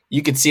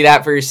see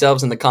that for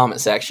yourselves in the comment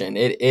section.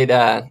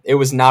 It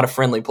was not a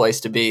friendly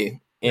place to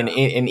be in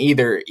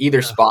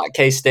either spot,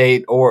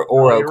 K-State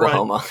or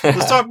Oklahoma. Right.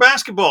 Let's talk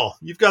basketball.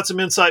 You've got some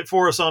insight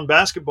for us on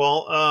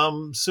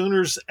basketball.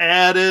 Sooners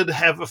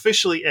have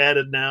officially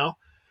added now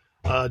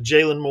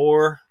Jalen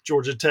Moore,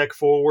 Georgia Tech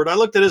forward. I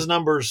looked at his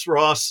numbers,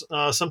 Ross.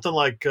 Something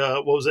like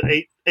what was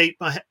it,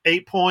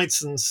 eight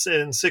points and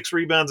 6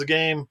 rebounds a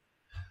game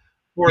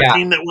for a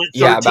team that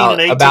went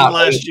 13-18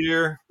 last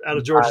year out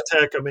of Georgia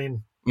Tech. I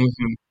mean,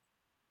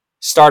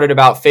 started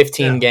about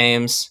 15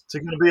 games. Is he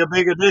going to be a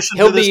big addition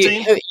to this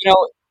team?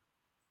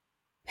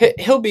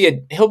 He'll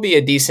be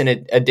a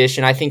decent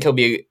addition. I think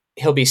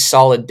he'll be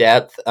solid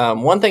depth.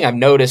 One thing I've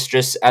noticed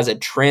just as a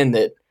trend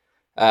that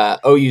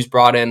OU's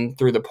brought in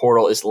through the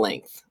portal is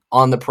length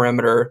on the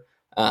perimeter,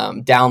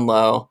 down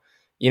low.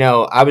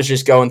 I was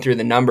just going through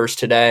the numbers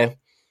today.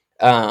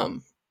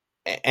 And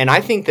I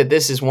think that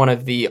this is one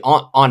of the,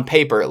 on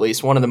paper at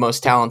least, one of the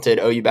most talented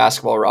OU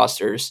basketball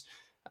rosters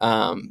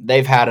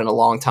they've had in a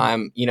long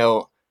time.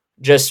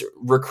 Just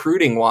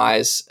recruiting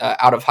wise,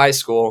 out of high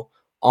school,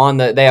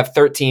 they have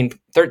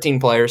 13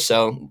 players,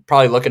 so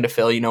probably looking to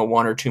fill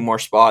 1 or 2 more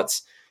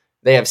spots.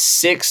 They have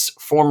 6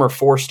 former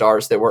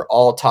 4-stars that were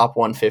all top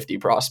 150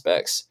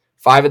 prospects.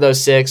 5 of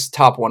those 6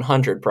 top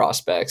 100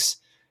 prospects,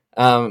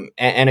 and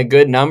a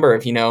good number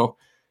of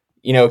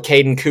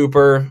Caden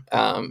Cooper,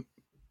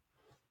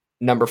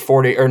 number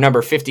 40 or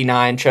number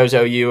 59, chose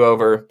OU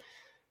over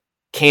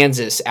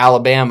Kansas,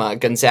 Alabama,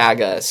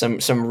 Gonzaga.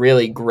 Some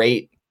really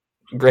great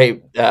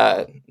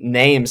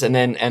names, and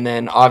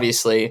then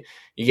obviously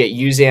you get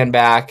Uzan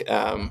back.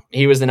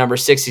 He was the number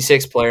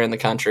 66 player in the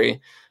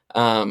country.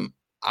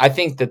 I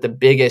think that the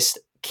biggest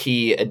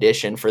key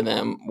addition for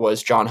them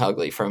was John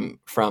Hugley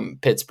from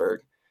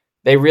Pittsburgh.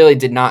 They really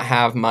did not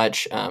have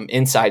much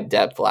inside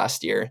depth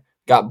last year.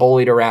 Got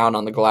bullied around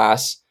on the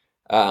glass.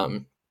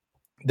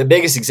 The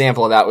biggest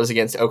example of that was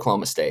against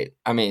Oklahoma State.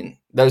 I mean,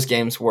 those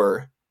games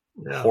were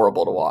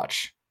horrible to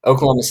watch.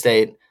 Oklahoma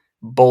State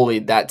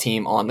bullied that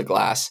team on the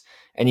glass.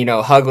 And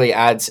Hugley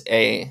adds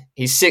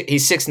he's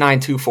 6'9",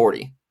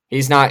 240.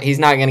 He's not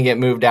going to get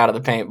moved out of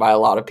the paint by a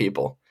lot of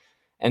people.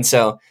 And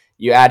so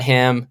you add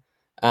him,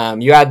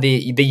 you add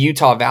the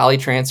Utah Valley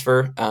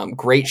transfer,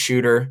 great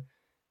shooter.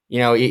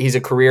 He's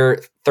a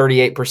career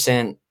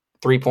 38%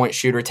 3-point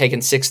shooter,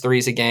 taking 6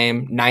 threes a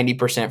game,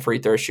 90% free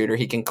throw shooter.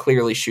 He can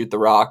clearly shoot the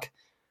rock.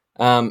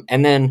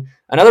 And then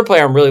another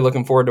player I'm really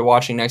looking forward to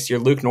watching next year,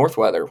 Luke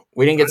Northweather.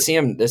 We didn't get to see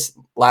him this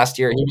last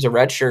year. He was a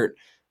redshirt,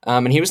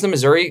 and he was the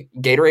Missouri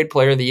Gatorade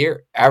Player of the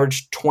Year,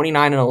 averaged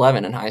 29 and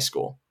 11 in high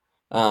school.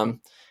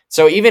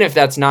 So even if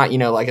that's not,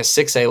 like a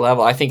 6A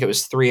level, I think it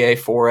was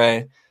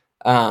 3A,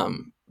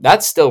 4A.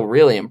 That's still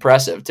really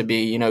impressive to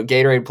be,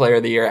 Gatorade Player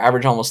of the Year,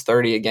 average almost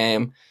 30 a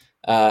game,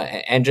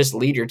 and just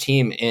lead your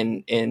team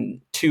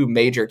in 2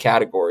 major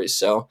categories.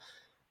 So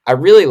I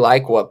really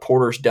like what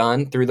Porter's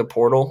done through the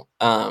portal.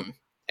 And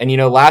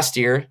last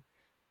year,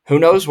 who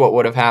knows what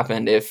would have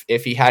happened if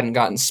he hadn't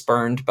gotten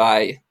spurned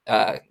by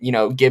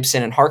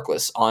Gibson and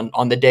Harkless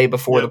on the day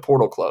before the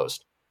portal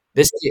closed.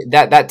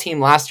 That team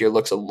last year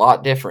looks a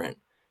lot different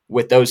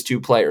with those 2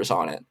 players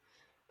on it.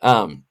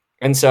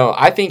 And so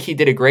I think he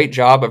did a great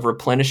job of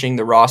replenishing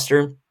the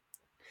roster.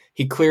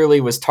 He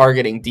clearly was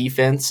targeting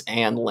defense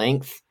and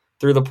length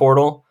through the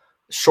portal,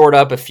 shored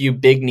up a few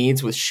big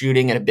needs with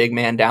shooting and a big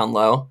man down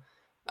low.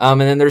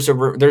 And then there's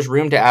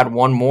room to add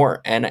one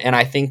more. And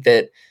I think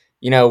that,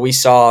 we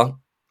saw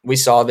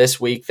this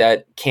week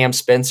that Cam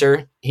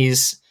Spencer,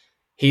 he's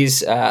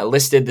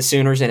listed the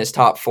Sooners in his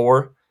top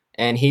 4,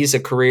 and he's a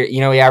career,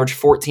 he averaged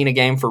 14 a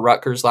game for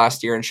Rutgers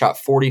last year and shot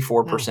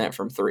 44%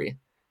 from 3.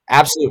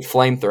 Absolute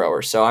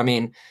flamethrower. So, I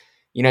mean,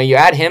 you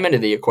add him into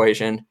the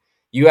equation,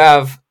 you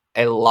have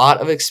a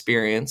lot of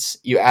experience.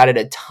 You added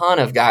a ton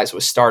of guys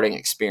with starting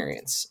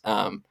experience.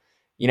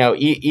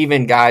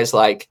 Even guys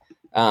like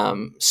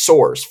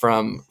Soares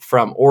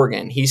from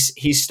Oregon. He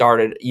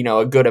started,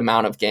 a good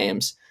amount of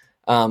games.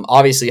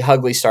 Obviously,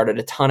 Hugley started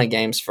a ton of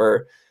games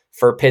for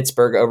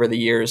Pittsburgh over the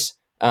years.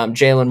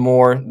 Jalen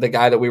Moore, the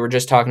guy that we were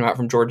just talking about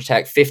from Georgia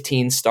Tech,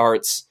 15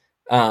 starts.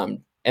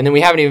 And then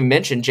we haven't even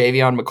mentioned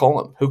Javion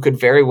McCollum, who could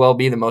very well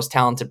be the most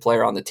talented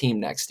player on the team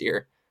next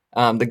year,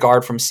 the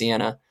guard from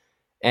Siena.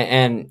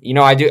 And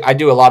I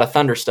do a lot of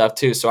Thunder stuff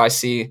too, so I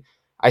see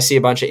a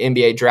bunch of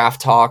NBA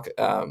draft talk,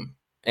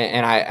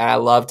 and I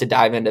love to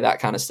dive into that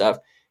kind of stuff.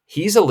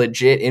 He's a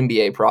legit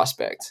NBA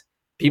prospect.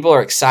 People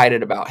are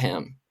excited about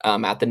him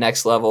at the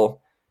next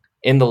level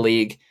in the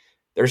league.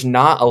 There's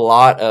not a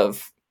lot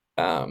of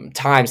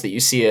times that you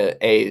see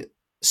a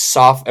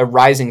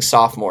rising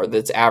sophomore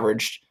that's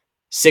averaged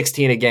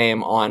 16 a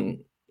game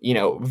on,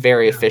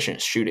 very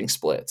efficient shooting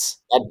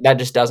splits. That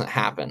just doesn't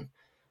happen.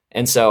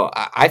 And so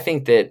I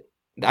think that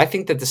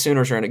the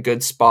Sooners are in a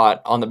good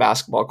spot on the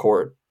basketball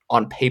court,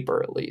 on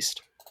paper at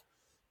least.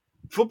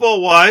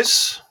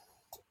 Football-wise,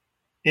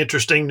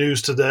 interesting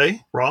news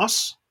today,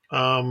 Ross.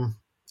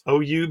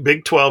 OU,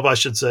 Big 12, I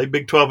should say,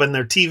 Big 12 and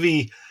their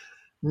TV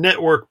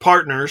network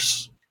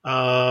partners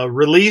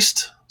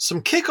released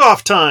some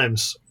kickoff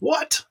times.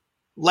 What?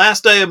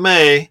 Last day of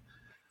May,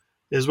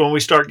 is when we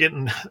start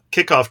getting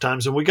kickoff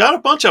times. And we got a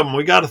bunch of them.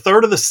 We got a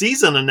third of the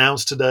season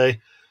announced today.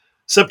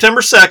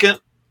 September 2nd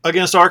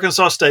against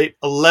Arkansas State,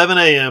 11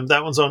 a.m.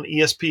 That one's on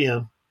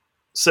ESPN.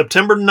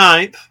 September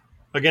 9th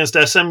against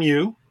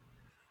SMU,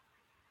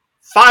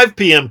 5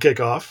 p.m.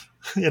 kickoff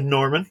in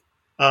Norman.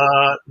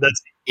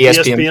 That's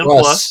ESPN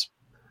Plus.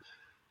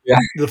 Yeah.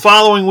 The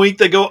following week,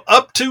 they go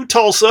up to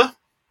Tulsa,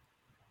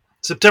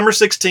 September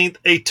 16th,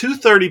 a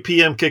 2:30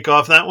 p.m.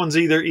 kickoff. That one's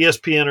either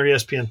ESPN or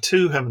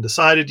ESPN2. Haven't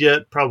decided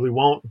yet. Probably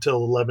won't until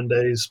 11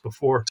 days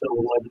before.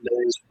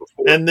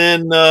 And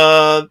then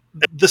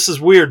this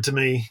is weird to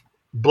me.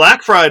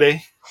 Black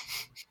Friday,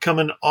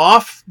 coming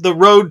off the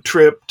road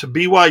trip to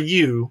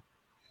BYU,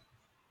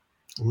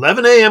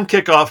 11 a.m.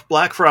 kickoff,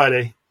 Black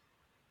Friday,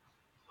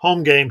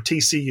 home game,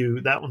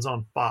 TCU. That one's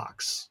on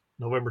Fox,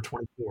 November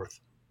 24th.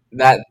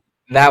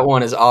 That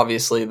one is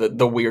obviously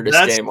the weirdest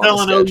game on the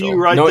schedule. That's telling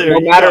OU right there.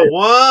 You got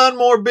one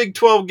more Big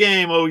 12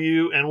 game,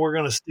 OU, and we're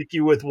going to stick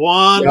you with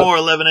one more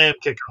 11 a.m.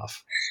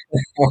 kickoff.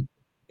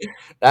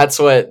 That's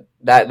what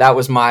that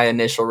was my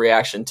initial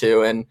reaction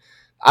to, and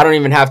I don't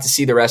even have to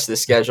see the rest of the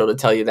schedule to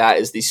tell you that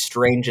is the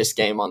strangest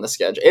game on the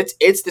schedule.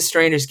 It's the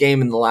strangest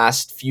game in the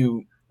last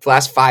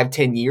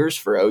 5-10 years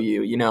for OU.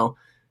 You know,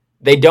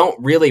 they don't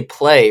really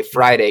play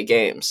Friday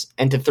games,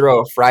 and to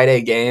throw a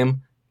Friday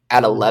game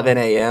at 11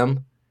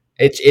 a.m.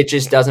 It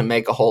just doesn't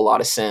make a whole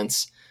lot of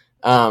sense.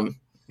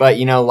 But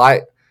you know,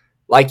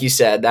 like you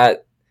said,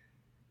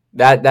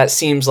 that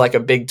seems like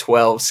a Big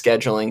 12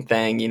 scheduling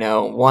thing. You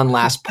know, one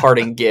last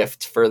parting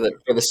gift for the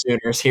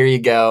Sooners. Here you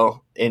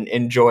go, and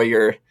enjoy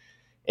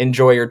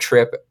your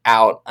trip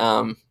out.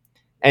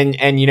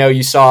 And you know,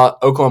 you saw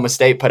Oklahoma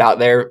State put out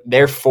their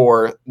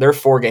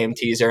 4-game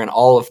teaser, and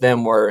all of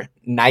them were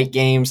night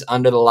games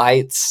under the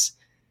lights.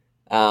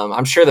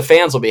 I'm sure the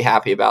fans will be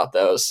happy about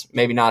those.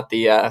 Maybe not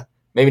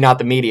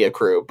the media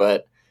crew,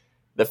 but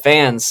the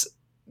fans,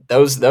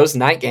 those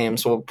night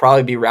games will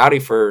probably be rowdy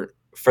for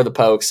the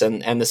Pokes,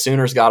 and the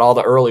Sooners got all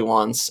the early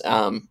ones.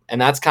 And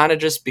that's kind of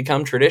just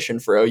become tradition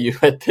for OU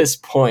at this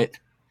point.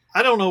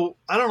 I don't know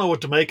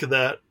what to make of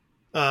that.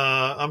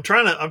 I'm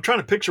trying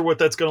to picture what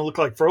that's going to look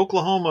like for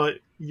Oklahoma.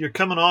 You're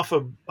coming off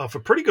a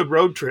pretty good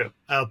road trip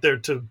out there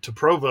to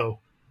Provo.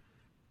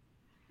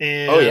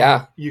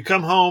 And you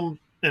come home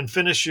and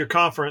finish your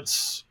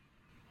conference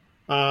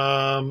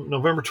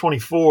November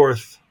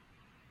 24th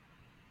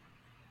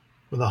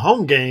with a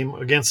home game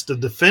against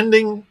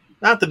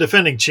not the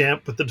defending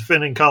champ, but the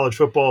defending college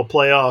football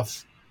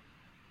playoff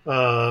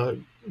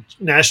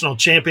national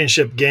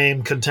championship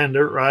game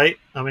contender, right?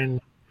 I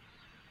mean,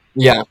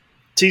 yeah.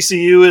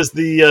 TCU is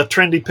the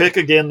trendy pick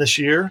again this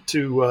year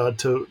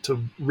to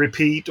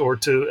repeat or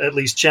to at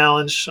least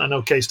challenge. I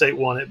know K-State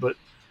won it, but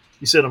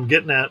you said I'm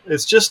getting at.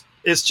 It's just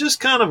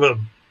kind of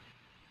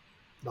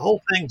the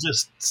whole thing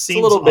just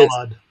seems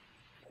odd.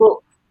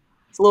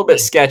 It's a little bit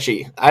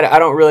sketchy. I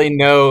don't really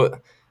know.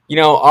 You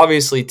know,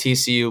 obviously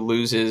TCU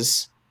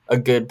loses a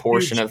good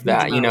portion of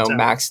that. You know,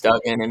 Max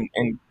Duggan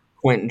and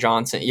Quentin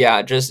Johnson.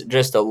 Yeah,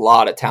 just a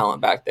lot of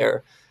talent back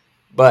there.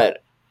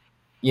 But,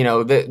 you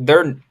know,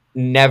 they're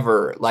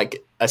never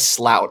like a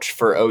slouch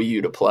for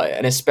OU to play.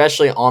 And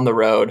especially on the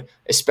road,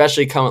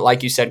 especially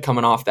like you said,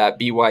 coming off that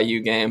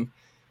BYU game,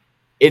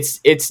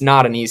 it's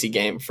not an easy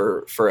game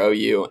for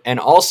OU. And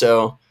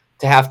also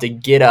to have to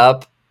get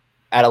up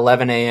at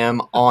 11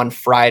 a.m. on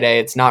Friday.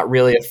 It's not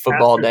really a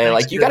football day.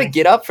 Like, you got to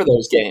get up for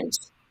those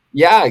games.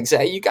 Yeah,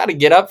 exactly. You got to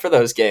get up for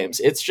those games.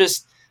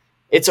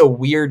 It's a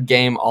weird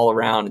game all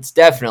around. It's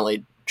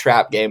definitely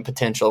trap game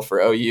potential for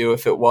OU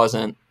if it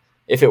wasn't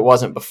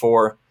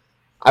before.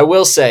 I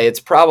will say it's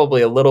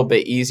probably a little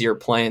bit easier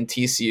playing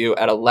TCU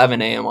at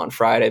 11 a.m. on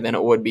Friday than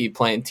it would be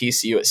playing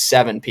TCU at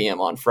 7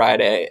 p.m. on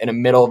Friday in the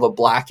middle of a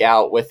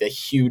blackout with a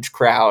huge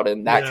crowd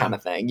and that kind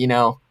of thing. You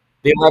know,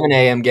 the 11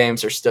 a.m.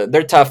 games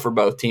they're tough for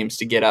both teams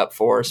to get up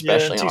for,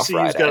 especially on a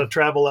Friday. TCU's got to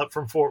travel up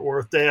from Fort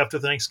Worth day after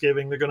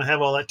Thanksgiving. They're going to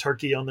have all that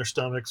turkey on their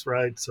stomachs,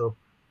 right? So,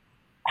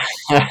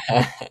 yeah,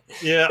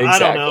 exactly. I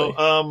don't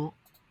know.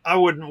 I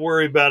wouldn't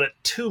worry about it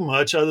too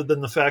much, other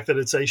than the fact that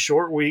it's a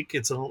short week.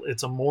 It's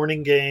a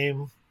morning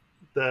game.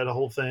 That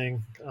whole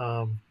thing.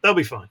 They'll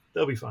be fine.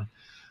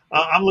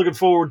 I'm looking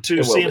forward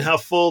to seeing how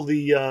full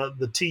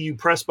the TU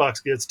press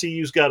box gets.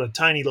 TU's got a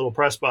tiny little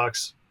press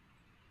box.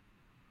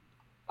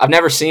 I've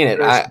never seen it.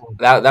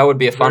 That would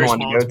be a fun one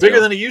to go to. It's bigger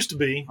than it used to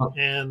be,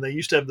 and they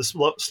used to have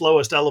the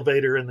slowest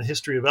elevator in the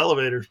history of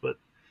elevators, but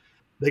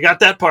they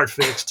got that part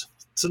fixed.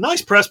 It's a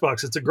nice press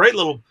box. It's a great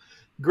little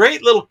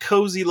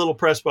cozy little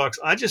press box.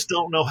 I just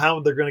don't know how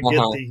they're going to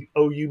get the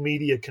OU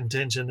media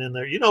contingent in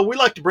there. You know, we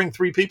like to bring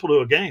 3 people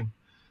to a game.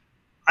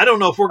 I don't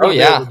know if we're going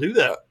to be able to do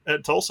that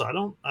at Tulsa. I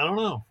don't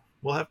know.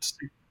 We'll have to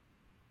see.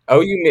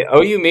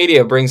 OU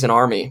media brings an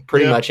army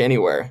pretty much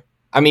anywhere.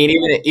 I mean,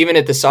 even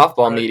at the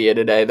softball media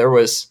today,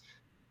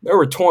 we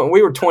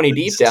were 20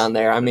 deep down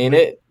there. I mean,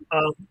 there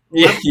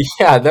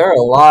are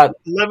a lot.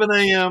 11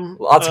 a.m.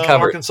 Lots of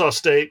coverage. Arkansas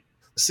State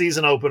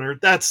season opener.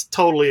 That's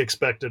totally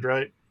expected,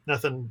 right?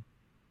 Nothing.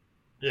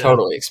 Yeah.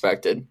 Totally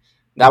expected.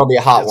 That'll be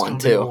a hot one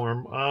too.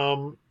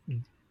 Warm.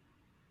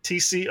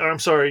 SMU,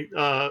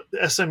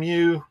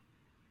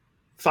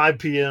 5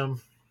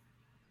 p.m.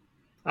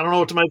 I don't know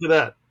what to make of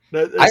that.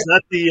 Is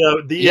that the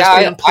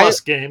ESPN Plus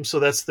game? So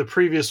that's the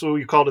previous, what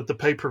we called it, the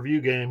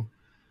pay-per-view game.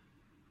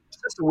 It's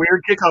just a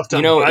weird kickoff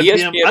time. 5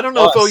 p.m. I don't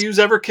know if OU's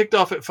ever kicked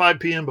off at 5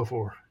 p.m.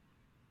 before.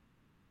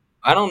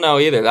 I don't know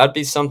either. That'd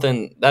be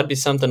something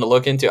to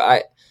look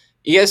into.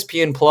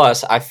 ESPN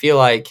Plus, I feel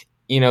like,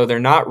 they're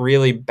not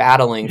really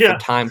battling for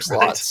time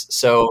slots. Right.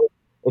 So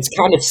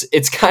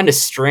it's kind of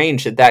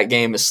strange that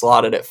game is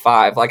slotted at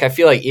 5. Like, I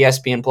feel like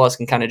ESPN Plus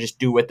can kind of just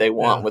do what they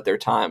want with their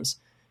times.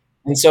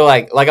 And so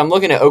like I'm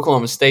looking at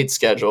Oklahoma State's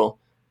schedule.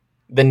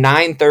 The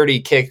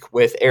 9:30 kick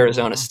with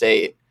Arizona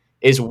State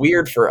is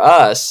weird for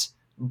us,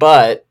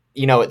 but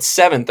it's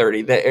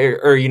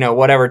 7:30 or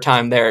whatever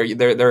time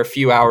they're a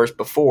few hours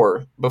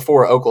before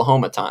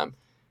Oklahoma time.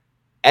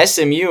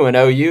 SMU and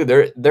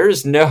OU,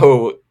 there's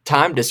no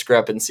time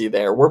discrepancy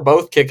there. We're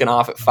both kicking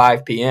off at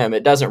 5 p.m.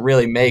 It doesn't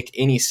really make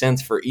any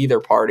sense for either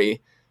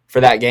party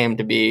for that game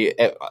to be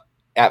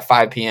at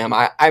 5 p.m.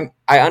 I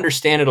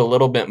understand it a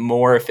little bit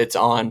more if it's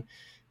on,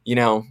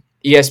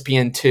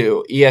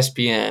 ESPN2,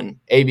 ESPN,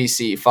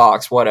 ABC,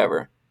 Fox,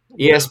 whatever.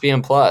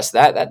 ESPN Plus,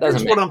 that doesn't make much sense.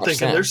 Here's what I'm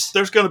thinking.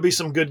 There's going to be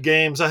some good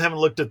games. I haven't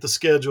looked at the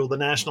schedule, the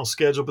national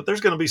schedule, but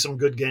there's going to be some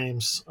good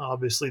games,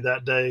 obviously,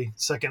 that day,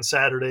 second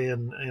Saturday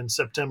in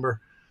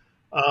September.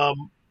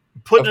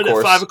 Putting it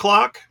at 5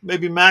 o'clock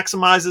maybe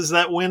maximizes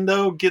that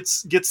window,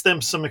 gets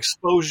them some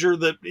exposure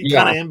that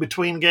kind of in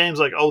between games,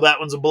 like, oh, that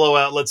one's a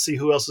blowout. Let's see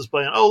who else is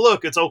playing. Oh,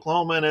 look, it's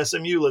Oklahoma and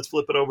SMU. Let's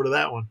flip it over to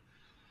that one.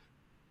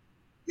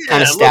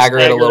 Kind of stagger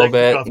it a little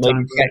bit.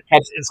 Maybe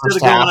instead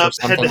of going up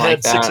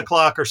head-to-head 6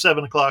 o'clock or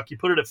 7 o'clock, you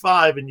put it at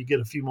 5 and you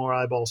get a few more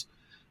eyeballs.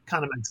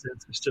 Kind of makes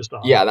sense. It's just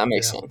odd. Yeah, that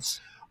makes sense.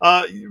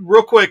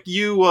 Real quick,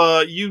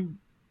 you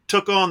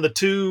took on the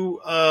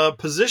 2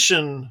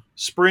 position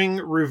spring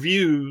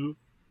review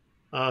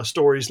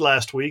stories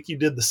last week. You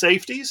did the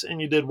safeties and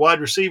you did wide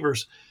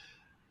receivers.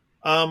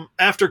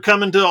 After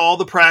coming to all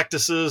the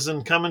practices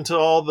and coming to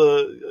all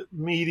the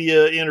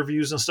media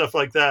interviews and stuff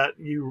like that,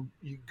 you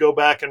go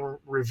back and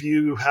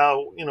review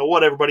how,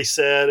 what everybody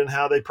said and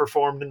how they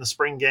performed in the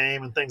spring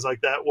game and things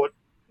like that. What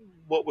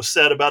was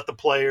said about the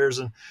players,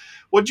 and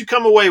what'd you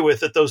come away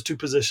with at those 2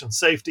 positions,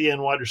 safety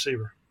and wide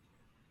receiver?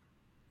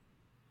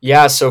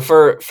 Yeah. So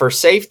for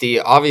safety,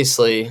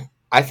 obviously,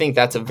 I think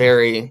that's a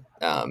very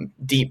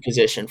deep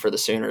position for the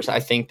Sooners. I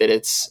think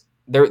that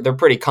they're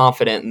pretty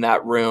confident in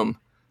that room.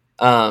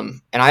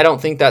 And I don't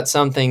think that's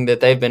something that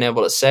they've been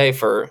able to say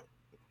for,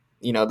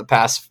 the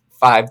past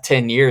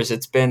 5-10 years.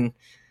 It's been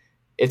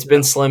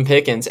slim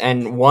pickings.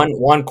 And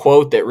one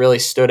quote that really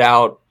stood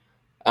out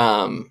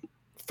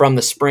from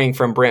the spring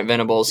from Brent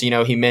Venables,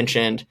 he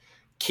mentioned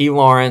Key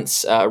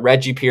Lawrence,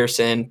 Reggie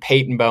Pearson,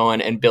 Peyton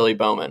Bowen, and Billy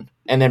Bowman.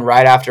 And then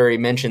right after he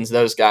mentions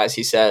those guys,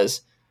 he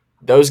says,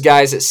 those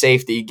guys at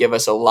safety give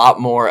us a lot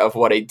more of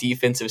what a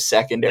defensive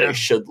secondary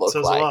should look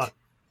like.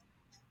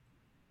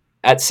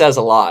 That says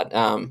a lot.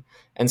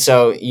 And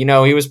so,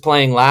 he was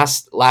playing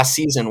last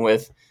season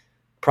with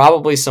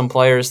probably some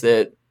players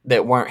that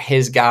weren't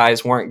his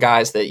guys, weren't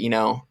guys that,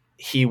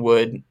 he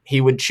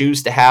would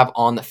choose to have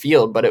on the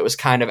field, but it was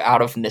kind of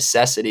out of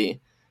necessity.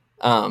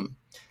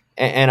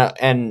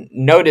 And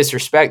no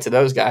disrespect to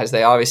those guys.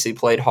 They obviously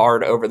played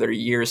hard over their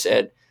years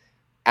at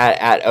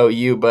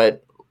OU,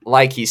 but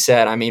like he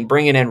said, I mean,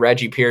 bringing in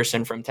Reggie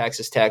Pearson from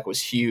Texas Tech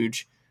was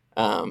huge.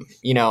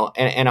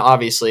 And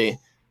obviously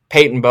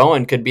Peyton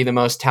Bowen could be the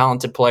most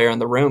talented player in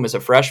the room as a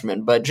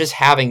freshman, but just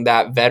having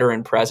that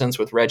veteran presence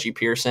with Reggie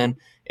Pearson,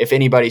 if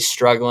anybody's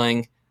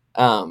struggling,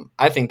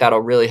 I think that'll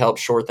really help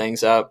shore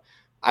things up.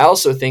 I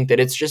also think that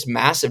it's just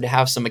massive to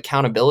have some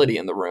accountability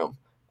in the room.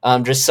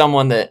 Just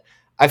someone that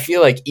I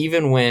feel like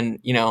even when,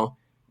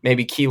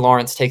 maybe Key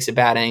Lawrence takes a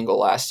bad angle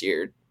last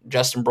year,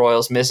 Justin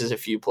Broyles misses a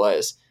few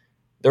plays,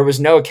 there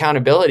was no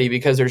accountability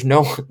because there's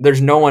no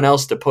one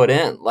else to put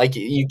in. Like,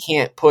 you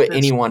can't put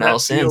anyone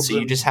else in, so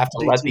you just have to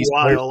let these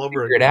players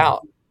figure it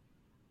out.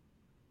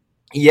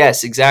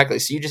 Yes, exactly.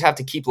 So you just have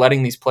to keep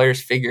letting these players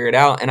figure it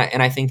out. And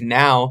I think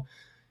now,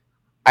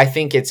 I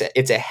think it's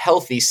a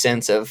healthy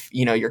sense of,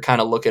 you're kind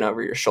of looking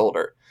over your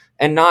shoulder,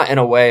 and not in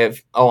a way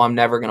of, oh, I'm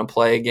never going to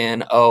play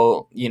again.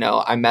 Oh,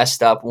 I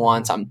messed up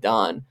once, I'm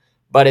done.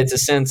 But it's a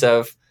sense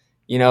of,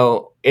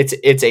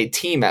 it's a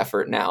team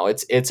effort now.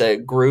 It's a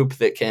group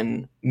that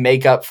can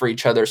make up for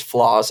each other's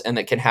flaws and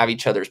that can have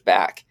each other's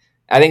back.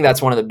 I think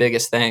that's one of the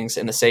biggest things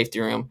in the safety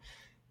room.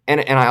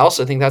 And I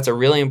also think that's a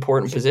really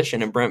important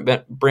position in Brent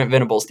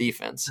Venables'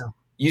 defense. Yeah.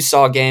 You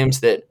saw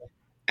games that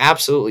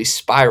absolutely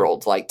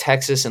spiraled, like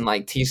Texas and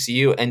like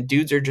TCU, and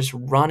dudes are just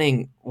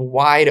running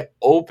wide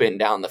open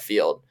down the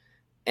field.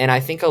 And I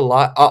think a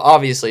lot,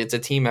 obviously it's a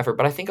team effort,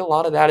 but I think a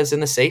lot of that is in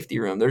the safety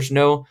room. There's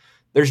no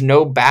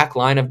back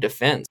line of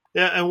defense.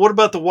 Yeah, and what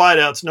about the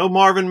wideouts? No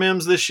Marvin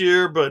Mims this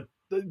year, but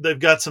they've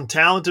got some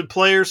talented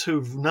players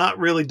who've not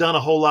really done a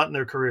whole lot in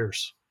their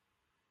careers.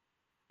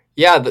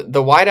 Yeah,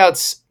 the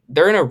wideouts,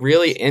 they're in a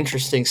really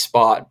interesting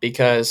spot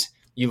because,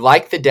 you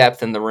like the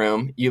depth in the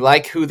room, you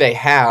like who they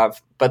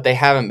have, but they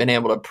haven't been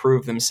able to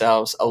prove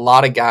themselves. A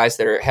lot of guys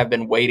that have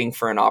been waiting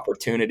for an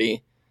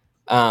opportunity,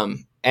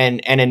 and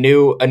a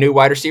new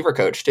wide receiver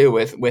coach too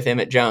with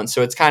Emmett Jones.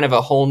 So it's kind of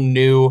a whole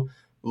new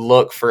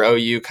look for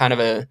OU,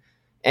 and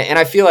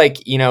I feel like,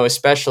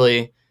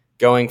 especially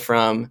going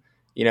from,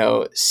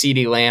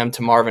 CeeDee Lamb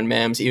to Marvin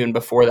Mims, even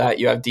before that,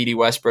 you have D.D.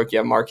 Westbrook, you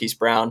have Marquise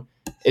Brown.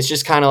 It's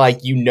just kind of like,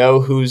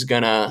 who's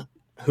gonna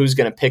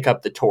pick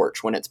up the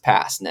torch when it's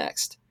passed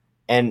next.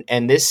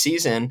 And this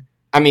season,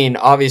 I mean,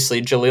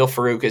 obviously Jaleel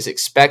Farouk is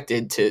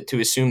expected to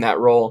assume that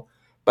role,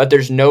 but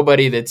there's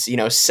nobody that's,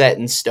 set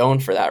in stone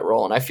for that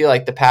role. And I feel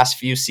like the past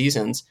few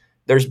seasons,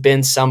 there's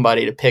been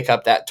somebody to pick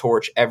up that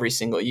torch every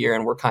single year.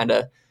 And we're kind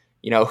of,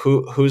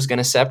 who's going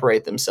to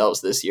separate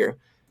themselves this year.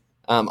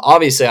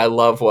 Obviously I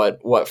love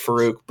what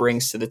Farouk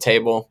brings to the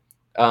table.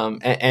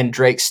 And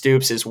Drake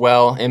Stoops as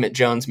well. Emmett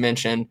Jones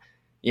mentioned,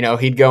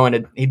 he'd go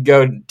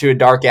to a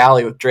dark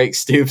alley with Drake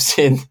Stoops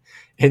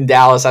in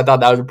Dallas. I thought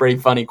that was a pretty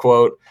funny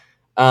quote.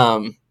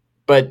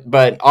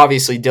 But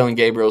obviously Dylan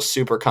Gabriel's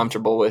super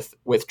comfortable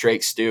with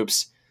Drake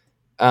Stoops.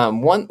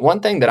 One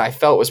thing that I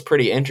felt was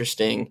pretty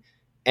interesting,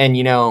 and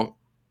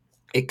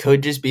it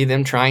could just be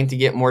them trying to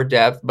get more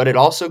depth, but it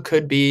also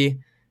could be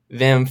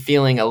them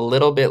feeling a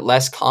little bit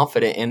less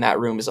confident in that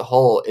room as a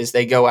whole as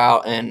they go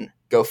out and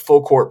go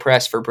full court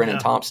press for Brennan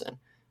Thompson.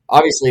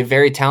 Obviously a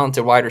very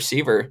talented wide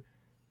receiver,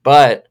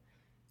 but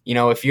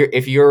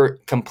if you're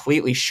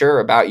completely sure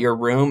about your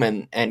room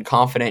and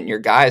confident in your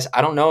guys,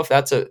 I don't know if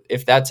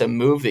that's a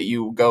move that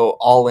you go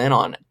all in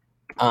on.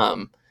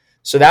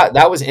 So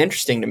that was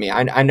interesting to me.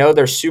 I know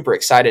they're super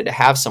excited to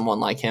have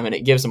someone like him, and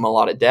it gives them a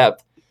lot of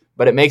depth,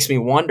 but it makes me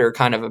wonder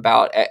kind of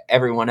about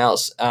everyone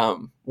else.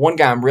 One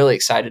guy I'm really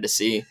excited to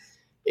see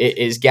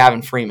is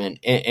Gavin Freeman,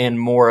 in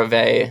more of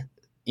a,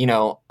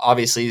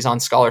 obviously he's on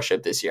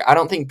scholarship this year. I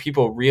don't think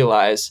people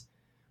realize,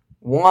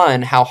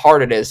 one, how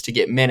hard it is to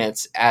get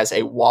minutes as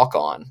a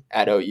walk-on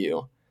at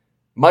OU,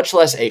 much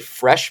less a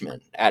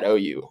freshman at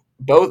OU.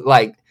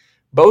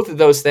 Both of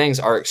those things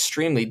are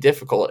extremely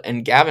difficult,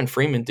 and Gavin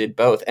Freeman did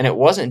both. And it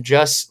wasn't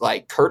just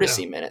like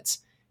courtesy minutes.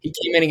 He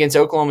came in against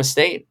Oklahoma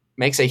State,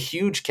 makes a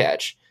huge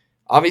catch.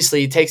 Obviously,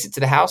 he takes it to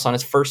the house on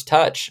his first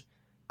touch.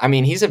 I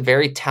mean, he's a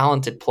very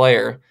talented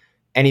player,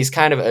 and he's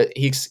kind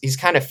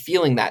of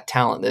feeling that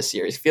talent this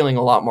year. He's feeling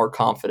a lot more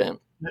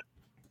confident.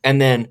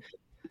 And then,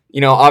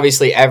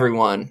 obviously every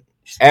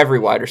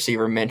wide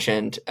receiver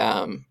mentioned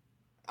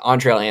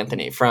Andrell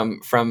Anthony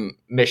from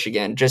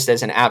Michigan just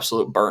as an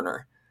absolute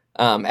burner.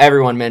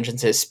 Everyone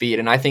mentions his speed,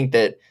 and I think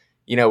that,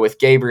 with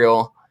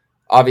Gabriel,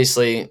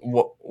 obviously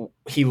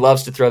he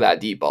loves to throw that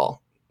deep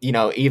ball.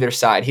 Either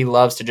side, he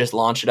loves to just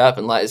launch it up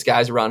and let his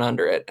guys run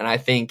under it. And I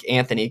think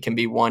Anthony can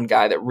be one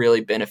guy that really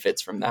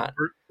benefits from that.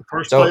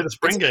 First play of the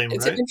spring game,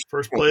 right?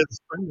 First play of the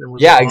spring game.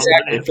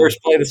 Exactly.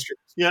 First play of the spring.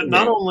 Yeah,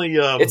 not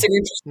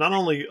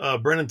only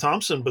Brennan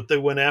Thompson, but they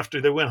went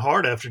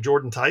hard after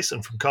Jordan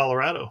Tyson from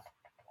Colorado,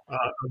 a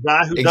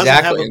guy who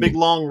doesn't have a big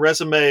long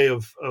resume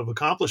of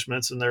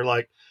accomplishments, and they're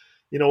like,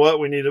 you know what,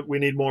 we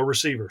need more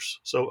receivers.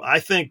 So I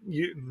think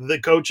the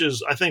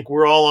coaches, I think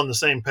we're all on the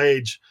same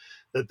page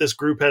that this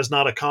group has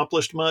not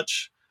accomplished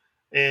much,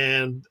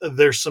 and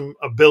there's some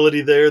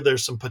ability there,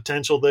 there's some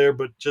potential there,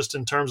 but just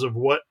in terms of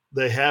what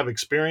they have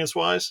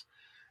experience-wise,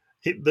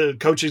 the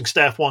coaching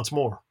staff wants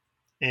more,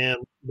 and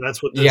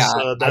that's what this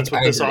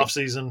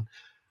offseason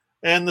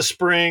and the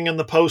spring and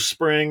the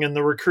post-spring and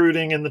the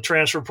recruiting and the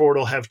transfer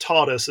portal have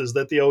taught us, is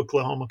that the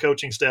Oklahoma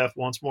coaching staff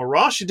wants more.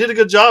 Ross, you did a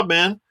good job,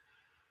 man.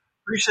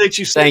 Appreciate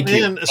you sitting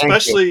in,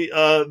 especially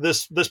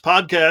this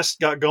podcast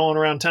got going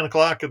around 10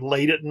 o'clock and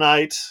late at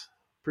night.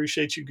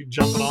 Appreciate you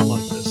jumping on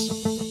like this.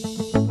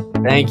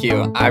 Thank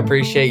you. I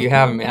appreciate you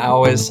having me. I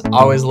always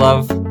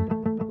love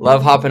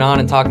hopping on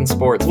and talking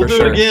sports. We'll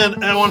do it again.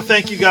 And I want to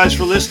thank you guys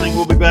for listening.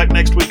 We'll be back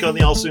next week on the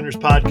AllSooners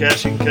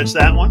Podcast. You can catch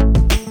that one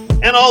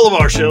and all of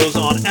our shows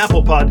on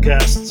Apple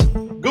Podcasts,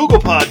 Google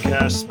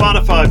Podcasts,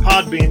 Spotify,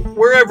 Podbean,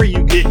 wherever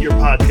you get your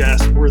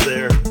podcasts, we're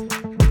there.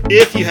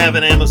 If you have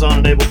an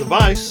Amazon-enabled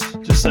device,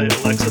 just say,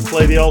 Alexa,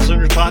 play the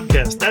AllSooners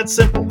Podcast. That's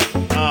simple.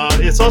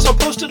 It's also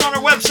posted on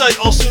our website,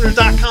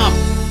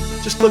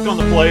 allsooners.com. Just click on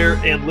the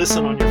player and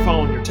listen on your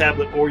phone, your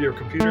tablet, or your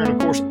computer. And, of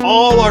course,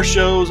 all our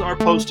shows are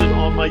posted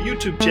on my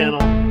YouTube channel,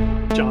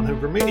 John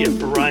Hoover Media.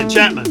 For Ryan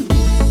Chapman,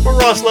 for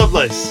Ross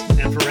Lovelace,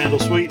 and for Randall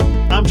Sweet,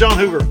 I'm John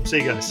Hoover.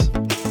 See you guys.